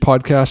Tuesday's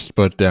podcast.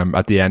 But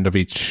at the end of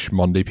each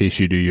Monday piece,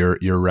 you do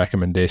your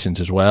recommendations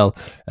as well.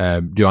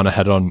 Do you want to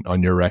head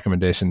on your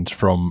recommendations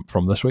from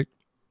this week?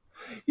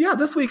 Yeah,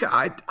 this week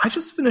I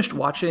just finished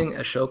watching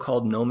a show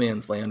called No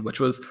Man's Land, which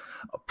was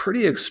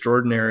pretty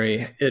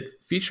extraordinary. It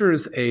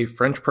features a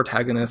French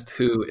protagonist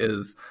who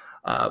is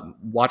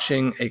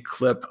watching a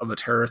clip of a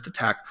terrorist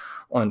attack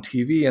on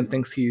TV and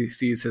thinks he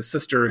sees his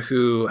sister,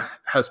 who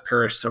has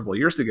perished several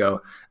years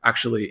ago,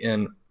 actually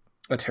in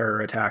a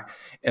terror attack.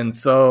 And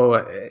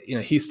so,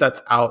 he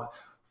sets out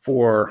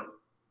for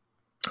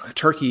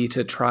Turkey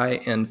to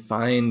try and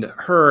find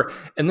her.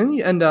 And then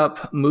you end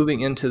up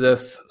moving into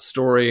this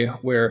story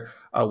where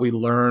we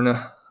learn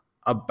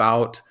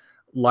about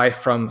life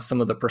from some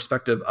of the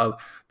perspective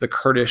of the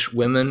Kurdish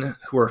women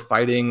who are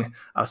fighting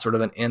sort of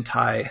an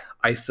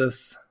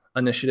anti-ISIS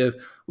initiative.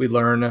 We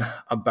learn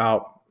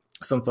about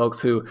some folks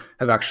who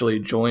have actually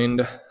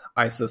joined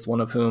ISIS, one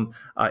of whom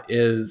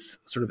is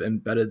sort of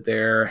embedded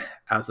there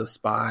as a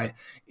spy.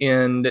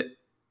 And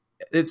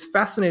it's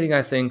fascinating,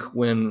 I think,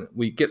 when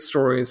we get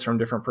stories from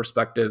different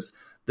perspectives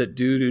that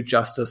do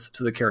justice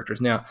to the characters.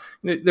 Now,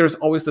 there's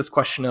always this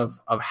question of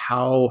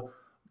how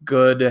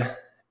good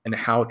and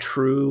how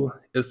true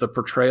is the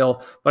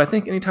portrayal. But I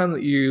think anytime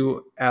that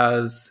you,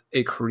 as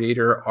a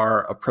creator,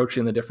 are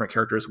approaching the different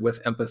characters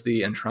with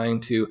empathy and trying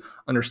to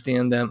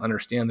understand them,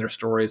 understand their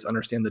stories,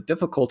 understand the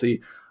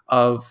difficulty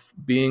of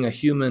being a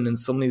human in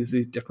so many of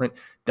these different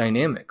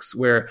dynamics,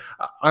 where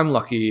I'm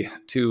lucky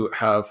to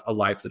have a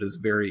life that is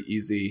very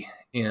easy.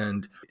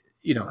 And,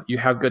 you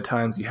have good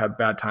times, you have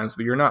bad times,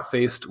 but you're not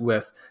faced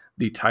with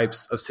the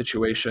types of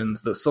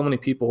situations that so many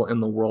people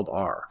in the world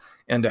are.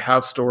 And to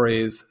have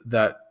stories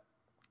that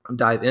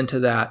dive into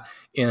that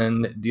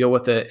and deal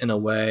with it in a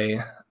way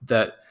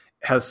that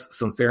has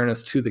some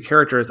fairness to the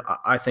characters,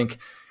 I think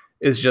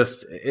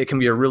it can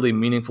be a really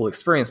meaningful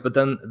experience. But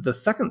then the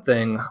second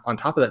thing on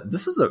top of that,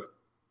 this is a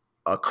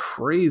a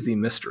crazy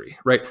mystery,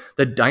 right?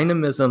 The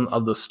dynamism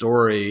of the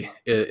story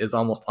is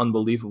almost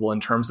unbelievable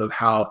in terms of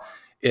how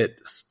it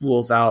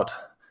spools out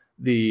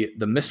the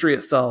mystery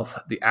itself,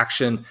 the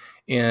action.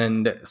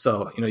 And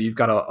so, you've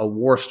got a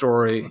war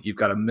story, you've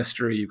got a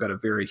mystery, you've got a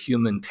very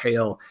human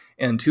tale.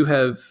 And to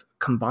have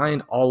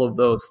combined all of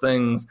those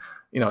things,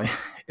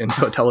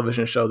 into a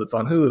television show that's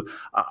on Hulu,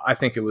 I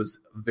think it was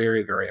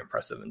very, very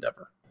impressive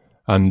endeavor.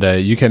 And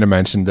you kind of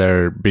mentioned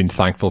there being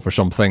thankful for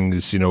some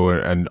things,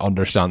 and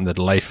understanding that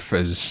life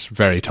is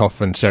very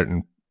tough in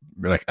certain,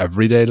 like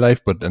everyday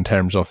life, but in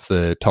terms of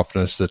the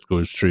toughness that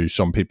goes through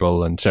some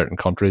people in certain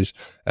countries,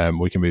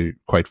 we can be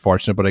quite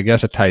fortunate. But I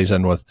guess it ties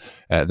in with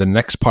the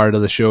next part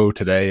of the show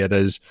today. It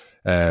is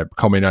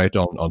coming out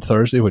on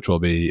Thursday, which will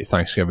be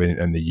Thanksgiving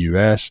in the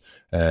US.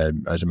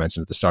 As I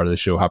mentioned at the start of the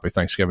show, happy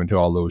Thanksgiving to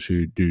all those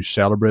who do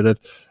celebrate it.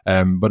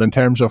 But in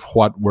terms of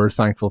what we're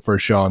thankful for,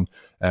 Sean,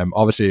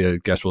 obviously I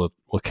guess we'll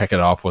kick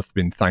it off with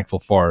being thankful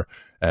for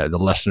the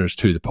listeners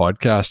to the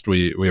podcast.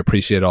 We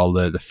appreciate all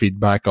the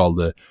feedback, all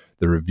the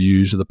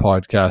reviews of the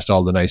podcast,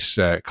 all the nice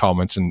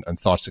comments and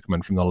thoughts that come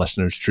in from the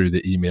listeners through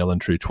the email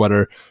and through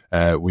Twitter.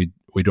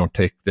 We don't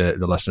take the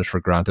listeners for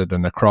granted,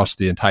 and across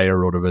the entire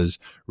RotoViz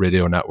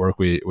radio network,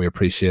 we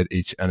appreciate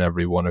each and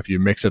every one of you.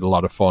 It makes it a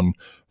lot of fun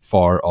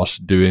for us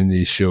doing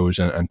these shows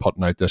and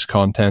putting out this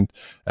content.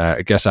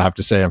 I guess I have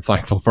to say I'm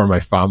thankful for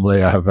my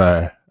family. I have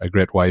a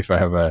great wife. I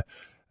have a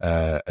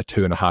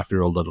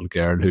 2.5-year-old little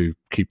girl who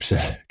keeps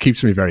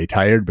me very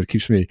tired, but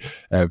keeps me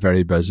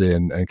very busy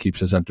and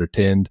keeps us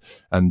entertained.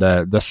 And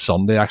this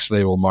Sunday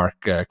actually will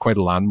mark quite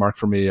a landmark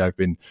for me. I've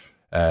been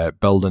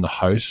building a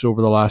house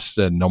over the last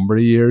number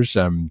of years.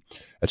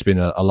 It's been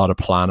a lot of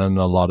planning,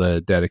 a lot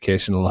of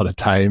dedication, a lot of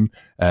time.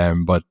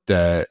 But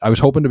I was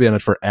hoping to be in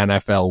it for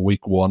NFL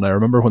Week 1. I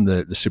remember when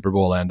the Super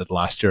Bowl ended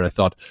last year, I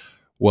thought,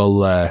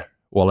 will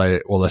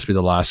this be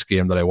the last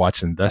game that I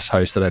watch in this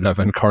house that I live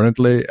in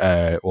currently?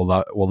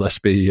 Will this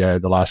be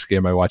the last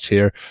game I watch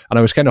here? And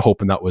I was kind of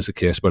hoping that was the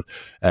case, but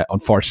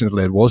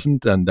unfortunately it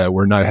wasn't. And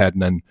we're now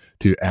heading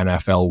into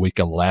NFL Week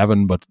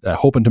 11, but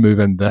hoping to move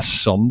in this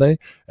Sunday.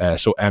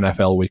 So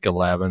NFL Week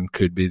 11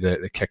 could be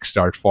the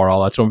kickstart for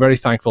all that. So I'm very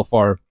thankful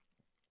for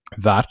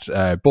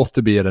that, both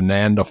to be at an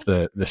end of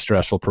the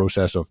stressful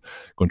process of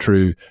going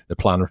through the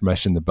planning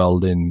permission, the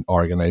building,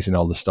 organising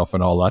all the stuff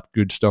and all that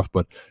good stuff,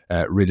 but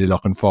really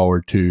looking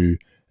forward to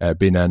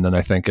being in. And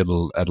I think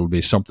it'll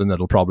be something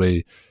that'll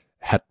probably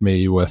hit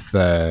me with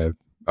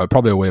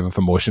probably a wave of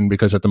emotion,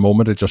 because at the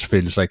moment it just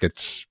feels like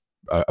it's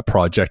a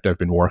project I've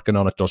been working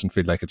on. It doesn't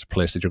feel like it's a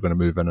place that you're going to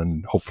move in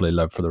and hopefully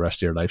live for the rest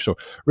of your life. So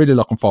really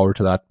looking forward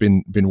to that.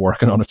 Been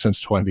working on it since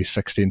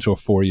 2016, so a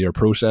 4-year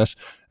process.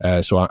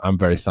 So I'm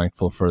very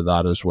thankful for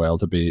that as well,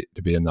 to be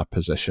in that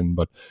position.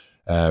 But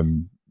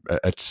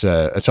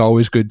it's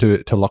always good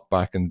to look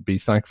back and be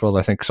thankful.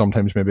 I think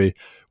sometimes maybe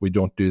we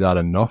don't do that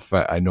enough.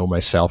 I know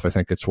myself, I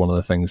think it's one of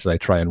the things that I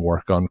try and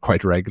work on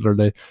quite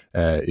regularly,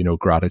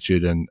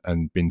 gratitude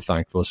and being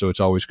thankful. So it's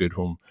always good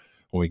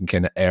when we can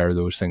kind of air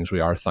those things we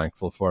are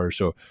thankful for.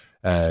 So,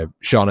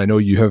 Sean, I know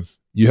you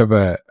have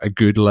a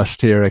good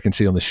list here. I can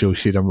see on the show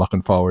sheet. I'm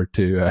looking forward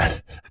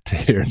to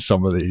hearing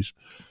some of these.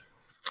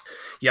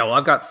 Yeah, well,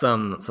 I've got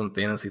some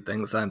fantasy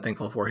things that I'm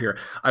thankful for here.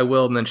 I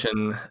will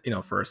mention,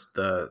 first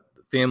the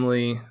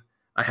family.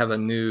 I have a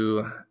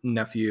new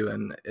nephew,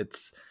 and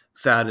it's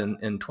sad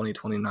in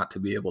 2020 not to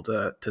be able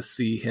to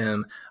see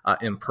him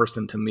in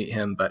person, to meet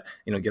him, but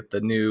get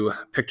the new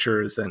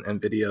pictures and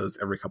videos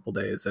every couple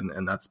days,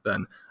 and that's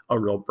been a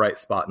real bright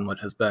spot in what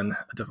has been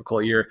a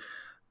difficult year.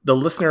 The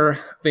listener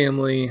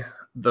family,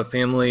 the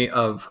family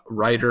of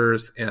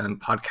writers and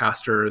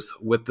podcasters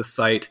with the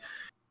site,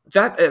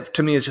 that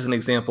to me is just an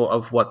example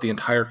of what the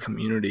entire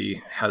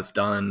community has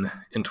done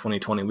in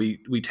 2020.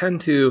 We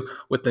tend to,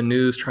 with the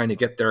news trying to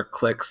get their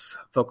clicks,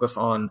 focus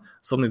on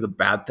so many of the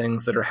bad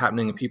things that are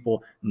happening and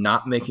people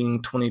not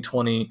making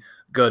 2020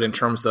 good in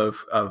terms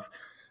of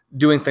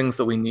doing things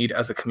that we need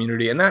as a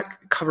community. And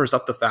that covers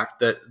up the fact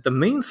that the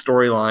main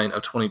storyline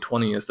of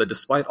 2020 is that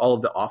despite all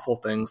of the awful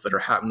things that are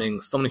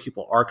happening, so many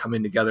people are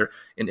coming together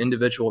in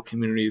individual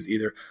communities,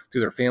 either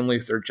through their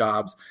families, their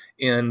jobs,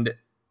 and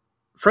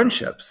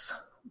friendships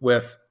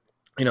with,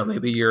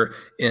 maybe you're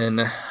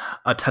in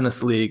a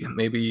tennis league,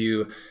 maybe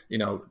you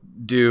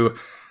do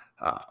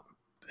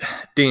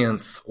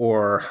dance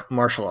or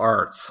martial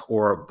arts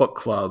or book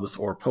clubs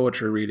or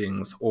poetry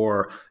readings,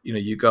 or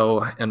you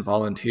go and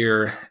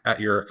volunteer at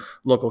your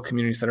local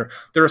community center.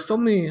 There are so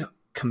many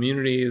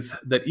communities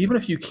that even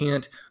if you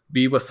can't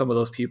be with some of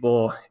those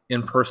people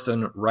in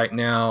person right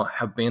now,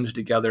 have banded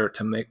together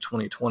to make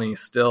 2020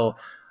 still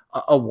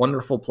a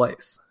wonderful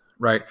place,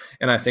 right?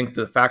 And I think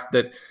the fact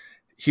that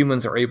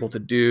humans are able to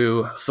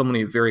do so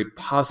many very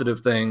positive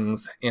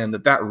things, and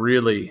that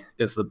really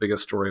is the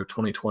biggest story of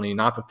 2020,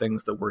 not the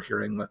things that we're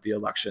hearing with the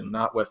election,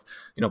 not with,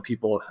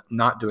 people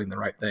not doing the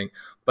right thing,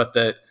 but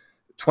that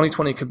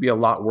 2020 could be a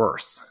lot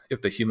worse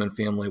if the human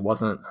family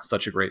wasn't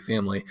such a great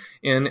family.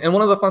 And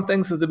one of the fun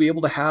things is to be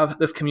able to have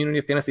this community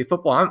of fantasy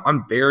football.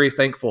 I'm very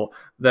thankful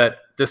that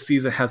this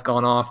season has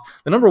gone off.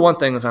 The number one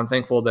thing is I'm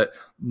thankful that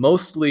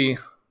mostly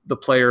the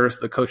players,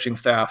 the coaching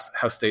staffs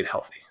have stayed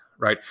healthy,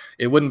 right?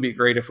 It wouldn't be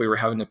great if we were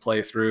having to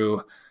play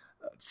through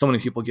so many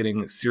people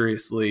getting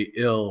seriously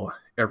ill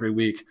every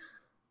week.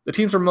 The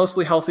teams are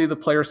mostly healthy. The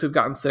players who've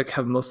gotten sick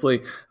have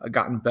mostly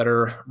gotten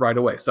better right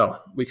away. So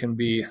we can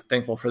be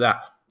thankful for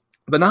that.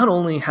 But not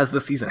only has the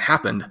season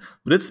happened,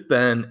 but it's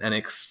been an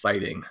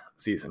exciting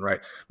season, right?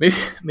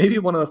 Maybe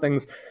one of the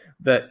things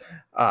that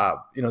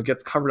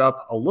gets covered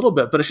up a little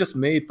bit, but it's just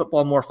made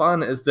football more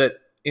fun, is that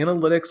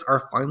analytics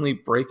are finally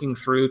breaking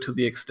through to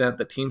the extent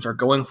that teams are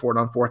going for it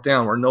on fourth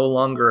down. We're no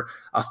longer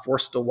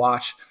forced to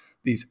watch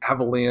these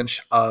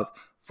avalanche of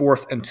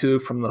 4th and 2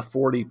 from the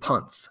 40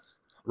 punts,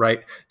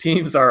 right?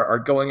 Teams are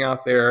going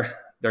out there.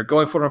 They're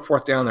going for it on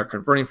fourth down. They're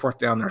converting fourth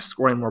down. They're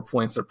scoring more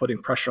points. They're putting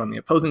pressure on the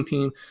opposing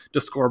team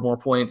to score more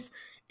points.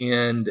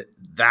 And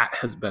that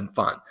has been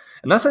fun.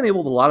 And that's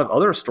enabled a lot of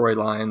other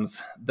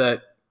storylines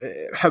that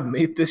have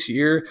made this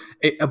year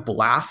a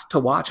blast to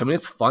watch. I mean,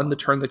 it's fun to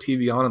turn the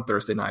TV on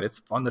Thursday night. It's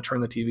fun to turn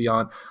the TV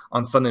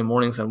on Sunday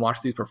mornings and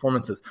watch these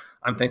performances.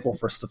 I'm thankful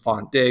for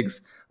Stephon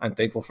Diggs. I'm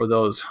thankful for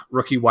those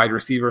rookie wide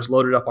receivers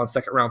loaded up on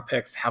second-round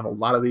picks. Have a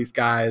lot of these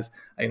guys.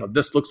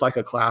 This looks like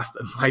a class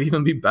that might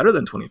even be better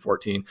than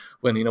 2014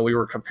 when, we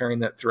were comparing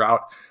that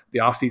throughout the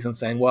offseason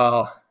saying,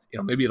 well,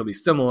 maybe it'll be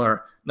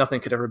similar. Nothing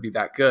could ever be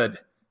that good.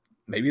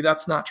 Maybe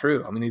that's not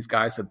true. I mean, these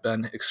guys have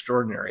been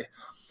extraordinary.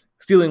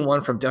 Stealing one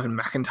from Devin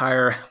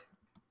McIntyre,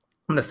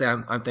 I'm going to say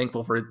I'm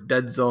thankful for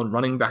dead zone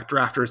running back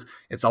drafters.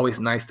 It's always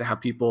nice to have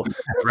people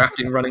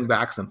drafting running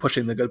backs and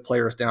pushing the good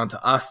players down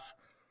to us.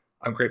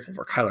 I'm grateful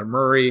for Kyler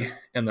Murray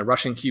and the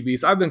rushing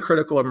QBs. I've been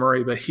critical of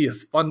Murray, but he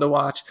is fun to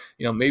watch.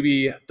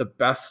 Maybe the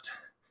best,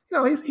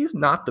 he's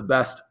not the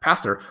best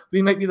passer, but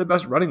he might be the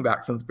best running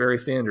back since Barry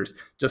Sanders.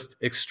 Just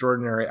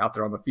extraordinary out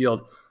there on the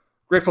field.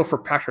 Grateful for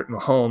Patrick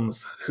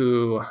Mahomes,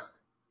 who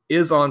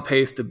is on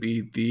pace to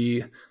be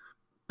the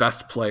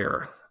best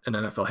player in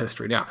NFL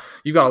history. Now,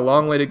 you've got a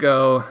long way to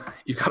go.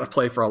 You've got to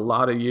play for a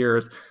lot of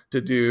years to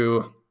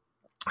do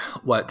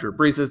what Drew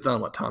Brees has done,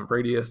 what Tom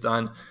Brady has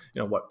done,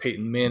 what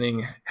Peyton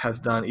Manning has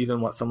done, even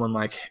what someone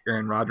like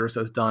Aaron Rodgers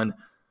has done.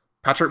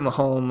 Patrick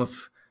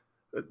Mahomes,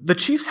 the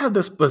Chiefs have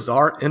this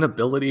bizarre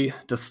inability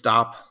to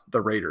stop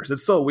the Raiders.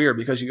 It's so weird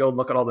because you go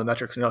look at all the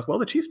metrics and you're like, well,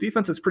 the Chiefs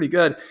defense is pretty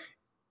good.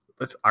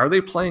 But are they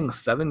playing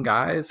 7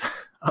 guys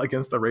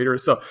against the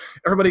Raiders? So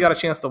everybody got a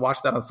chance to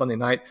watch that on Sunday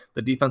night.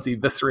 The defense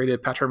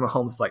eviscerated Patrick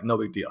Mahomes. Like, no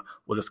big deal.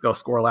 We'll just go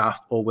score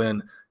last. We'll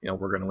win.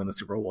 We're going to win the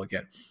Super Bowl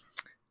again.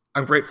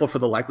 I'm grateful for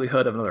the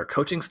likelihood of another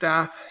coaching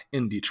staff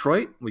in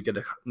Detroit. We get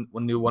a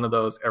new one of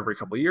those every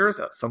couple of years.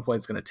 At some point,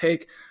 it's going to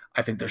take.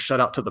 I think the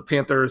shutout to the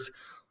Panthers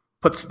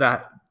puts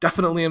that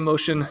definitely in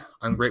motion.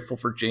 I'm grateful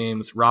for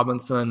James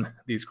Robinson,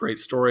 these great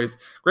stories.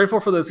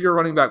 Grateful for the 0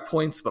 running back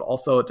points, but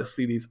also to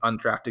see these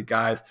undrafted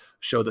guys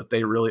show that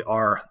they really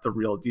are the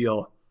real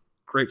deal.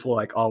 Grateful,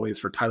 like always,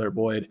 for Tyler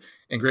Boyd,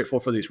 and grateful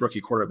for these rookie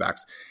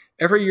quarterbacks.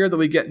 Every year that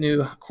we get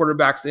new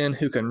quarterbacks in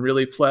who can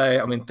really play,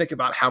 I mean, think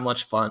about how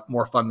much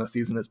more fun the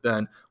season has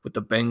been with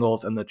the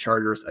Bengals and the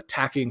Chargers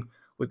attacking.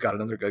 We've got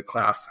another good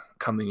class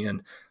coming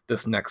in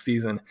this next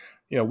season.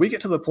 We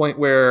get to the point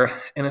where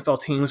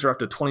NFL teams are up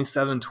to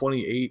 27,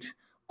 28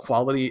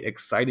 quality,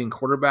 exciting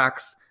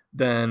quarterbacks.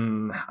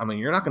 Then,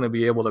 you're not going to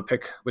be able to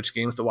pick which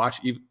games to watch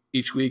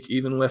each week,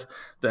 even with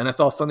the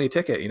NFL Sunday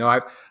ticket.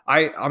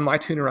 I on my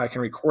tuner, I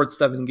can record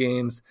 7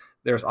 games.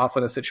 There's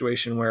often a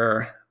situation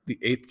where the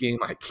 8th game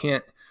I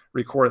can't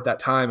record at that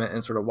time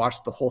and sort of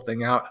watch the whole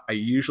thing out. I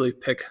usually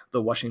pick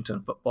the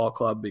Washington Football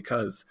Club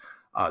because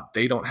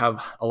they don't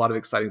have a lot of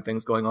exciting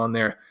things going on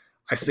there.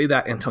 I say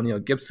that Antonio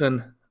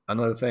Gibson,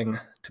 another thing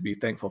to be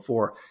thankful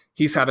for.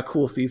 He's had a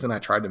cool season. I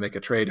tried to make a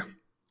trade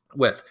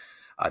with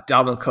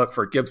Dalvin Cook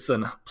for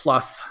Gibson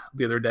plus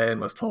the other day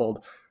and was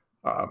told,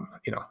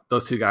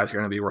 those 2 guys are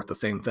going to be worth the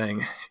same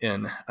thing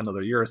in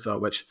another year or so,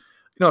 which,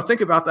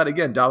 think about that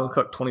again. Dalvin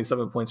Cook,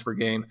 27 points per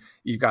game.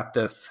 You've got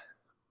this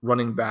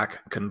running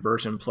back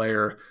conversion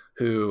player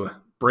who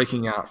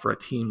breaking out for a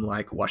team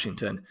like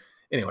Washington.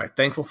 Anyway,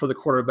 thankful for the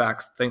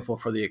quarterbacks, thankful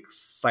for the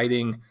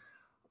exciting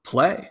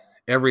play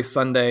every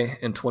Sunday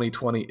in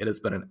 2020. It has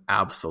been an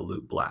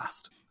absolute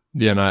blast.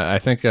 Yeah, and I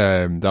think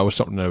that was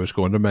something I was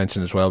going to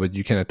mention as well, but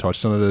you kind of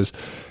touched on it. Is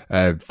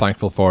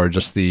thankful for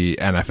just the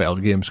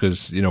NFL games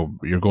because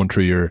you're going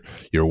through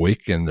your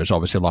week and there's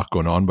obviously a lot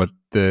going on, but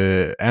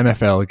the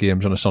NFL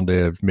games on a Sunday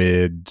have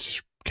made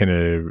kind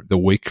of the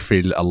week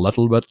feel a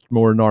little bit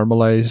more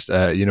normalized.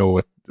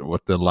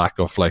 With the lack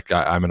of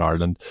I'm in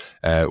Ireland,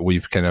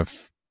 we've kind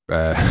of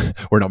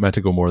we're not meant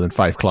to go more than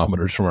 5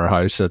 kilometers from our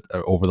house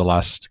over the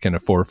last kind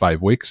of 4 or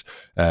 5 weeks.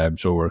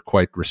 So we're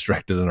quite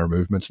restricted in our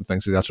movements and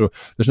things like that. So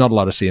there's not a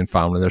lot of seeing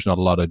family. There's not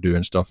a lot of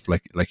doing stuff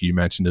like you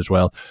mentioned as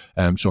well.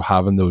 So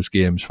having those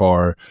games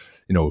for,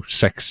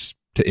 6,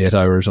 to 8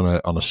 hours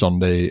on a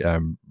Sunday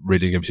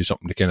really gives you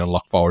something to kind of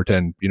look forward to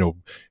and,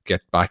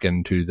 get back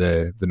into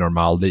the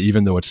normality,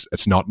 even though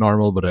it's not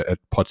normal, but it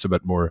puts a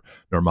bit more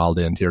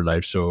normality into your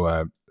life.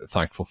 So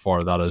thankful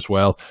for that as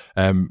well.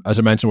 As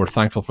I mentioned, we're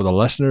thankful for the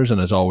listeners, and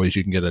as always,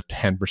 you can get a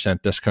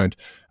 10% discount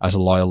as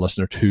a loyal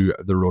listener to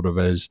the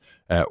RotoViz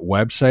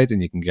website,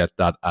 and you can get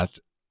that at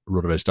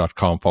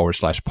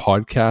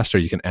rotoviz.com/podcast, or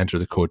you can enter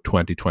the code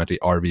 2020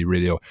 RV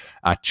Radio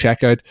at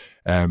checkout.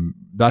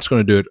 That's going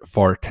to do it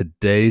for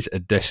today's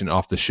edition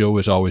of the show.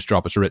 As always,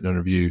 drop us a written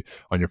review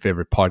on your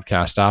favorite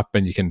podcast app,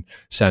 and you can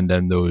send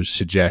in those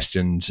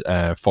suggestions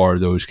for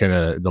those kind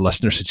of the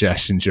listener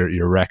suggestions,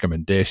 your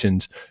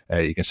recommendations.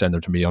 You can send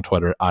them to me on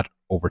Twitter at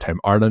Overtime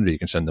Ireland, or you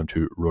can send them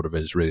to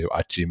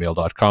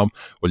rotovizradio@gmail.com.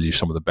 We'll use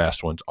some of the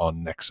best ones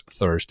on next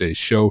Thursday's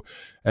show.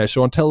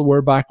 So until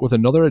we're back with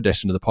another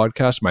edition of the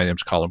podcast, my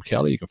name's Colm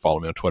Kelly. You can follow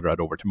me on Twitter at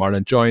Overtime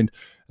Ireland, joined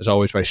as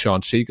always by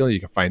Sean Siegel. You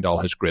can find all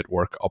his great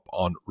work up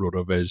on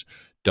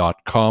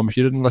rotoviz.com. If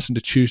you didn't listen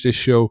to Tuesday's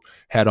show,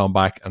 head on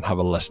back and have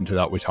a listen to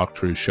that. We talked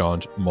through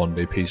Sean's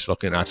Monday piece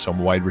looking at some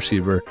wide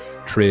receiver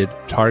trade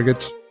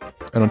targets.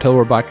 And until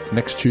we're back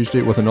next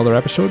Tuesday with another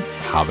episode,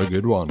 have a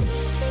good one.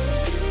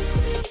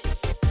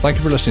 Thank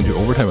you for listening to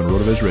Overtime on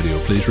RotoViz Radio.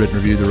 Please rate and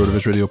review the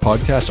RotoViz Radio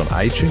podcast on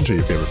iTunes or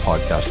your favorite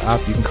podcast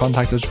app. You can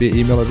contact us via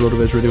email at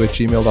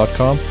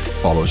rotovizradio@gmail.com.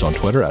 Follow us on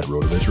Twitter at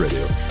RotoViz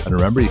Radio. And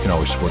remember, you can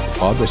always support the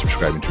pod by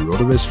subscribing to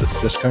RotoViz with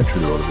a discount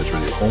through the RotoViz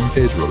Radio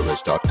homepage,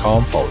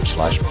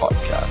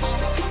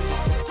 rotoviz.com/podcast.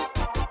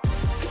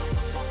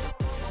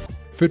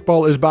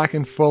 Football is back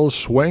in full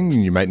swing.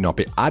 You might not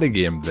be at a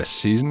game this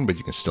season, but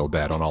you can still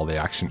bet on all the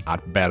action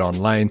at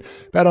BetOnline.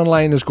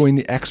 BetOnline is going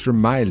the extra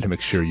mile to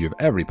make sure you have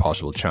every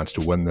possible chance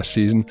to win this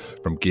season.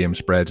 From game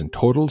spreads and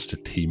totals to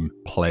team,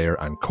 player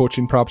and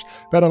coaching props,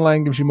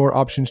 BetOnline gives you more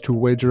options to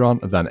wager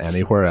on than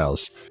anywhere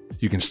else.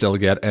 You can still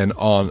get in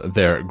on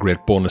their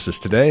great bonuses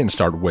today and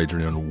start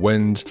wagering on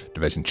wins,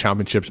 division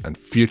championships and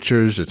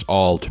futures. It's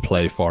all to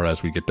play for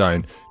as we get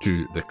down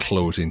to the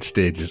closing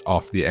stages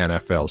of the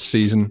NFL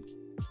season.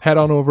 Head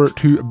on over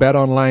to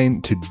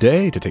BetOnline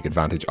today to take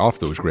advantage of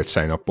those great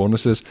sign-up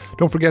bonuses.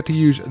 Don't forget to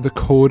use the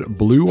code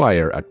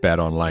BLUEWIRE at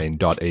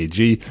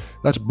betonline.ag.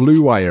 That's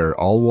BLUEWIRE,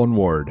 all one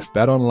word.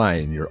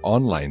 BetOnline, your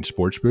online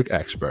sportsbook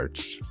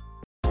experts.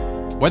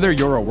 Whether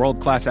you're a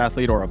world-class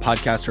athlete or a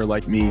podcaster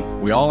like me,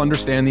 we all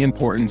understand the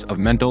importance of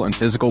mental and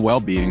physical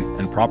well-being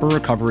and proper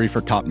recovery for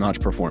top-notch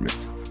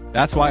performance.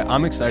 That's why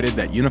I'm excited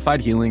that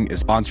Unified Healing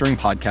is sponsoring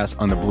podcasts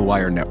on the Blue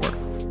Wire Network.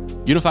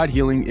 Unified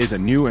Healing is a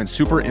new and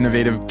super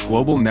innovative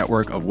global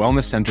network of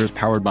wellness centers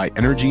powered by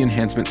Energy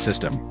Enhancement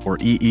System, or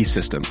EE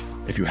System.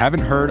 If you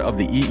haven't heard of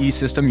the EE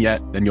System yet,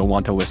 then you'll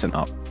want to listen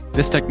up.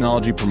 This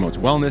technology promotes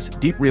wellness,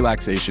 deep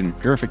relaxation,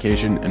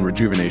 purification, and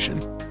rejuvenation.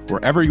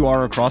 Wherever you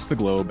are across the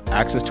globe,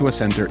 access to a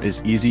center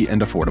is easy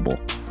and affordable.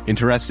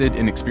 Interested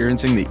in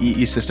experiencing the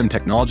EE System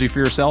technology for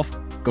yourself?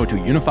 Go to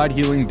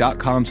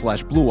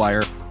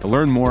unifiedhealing.com/bluewire to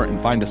learn more and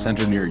find a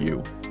center near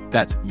you.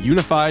 That's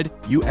unified,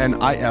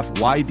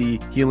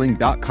 UNIFYD,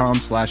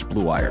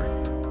 healing.com/bluewire.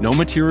 No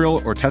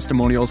material or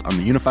testimonials on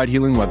the Unified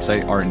Healing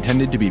website are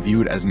intended to be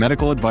viewed as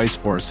medical advice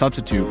or a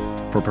substitute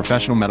for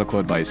professional medical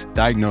advice,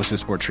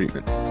 diagnosis, or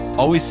treatment.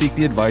 Always seek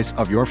the advice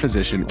of your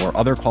physician or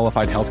other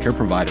qualified healthcare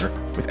provider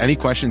with any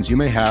questions you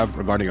may have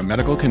regarding a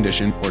medical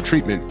condition or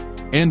treatment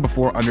and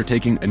before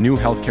undertaking a new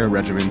healthcare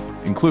regimen,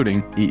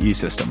 including EE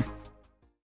System.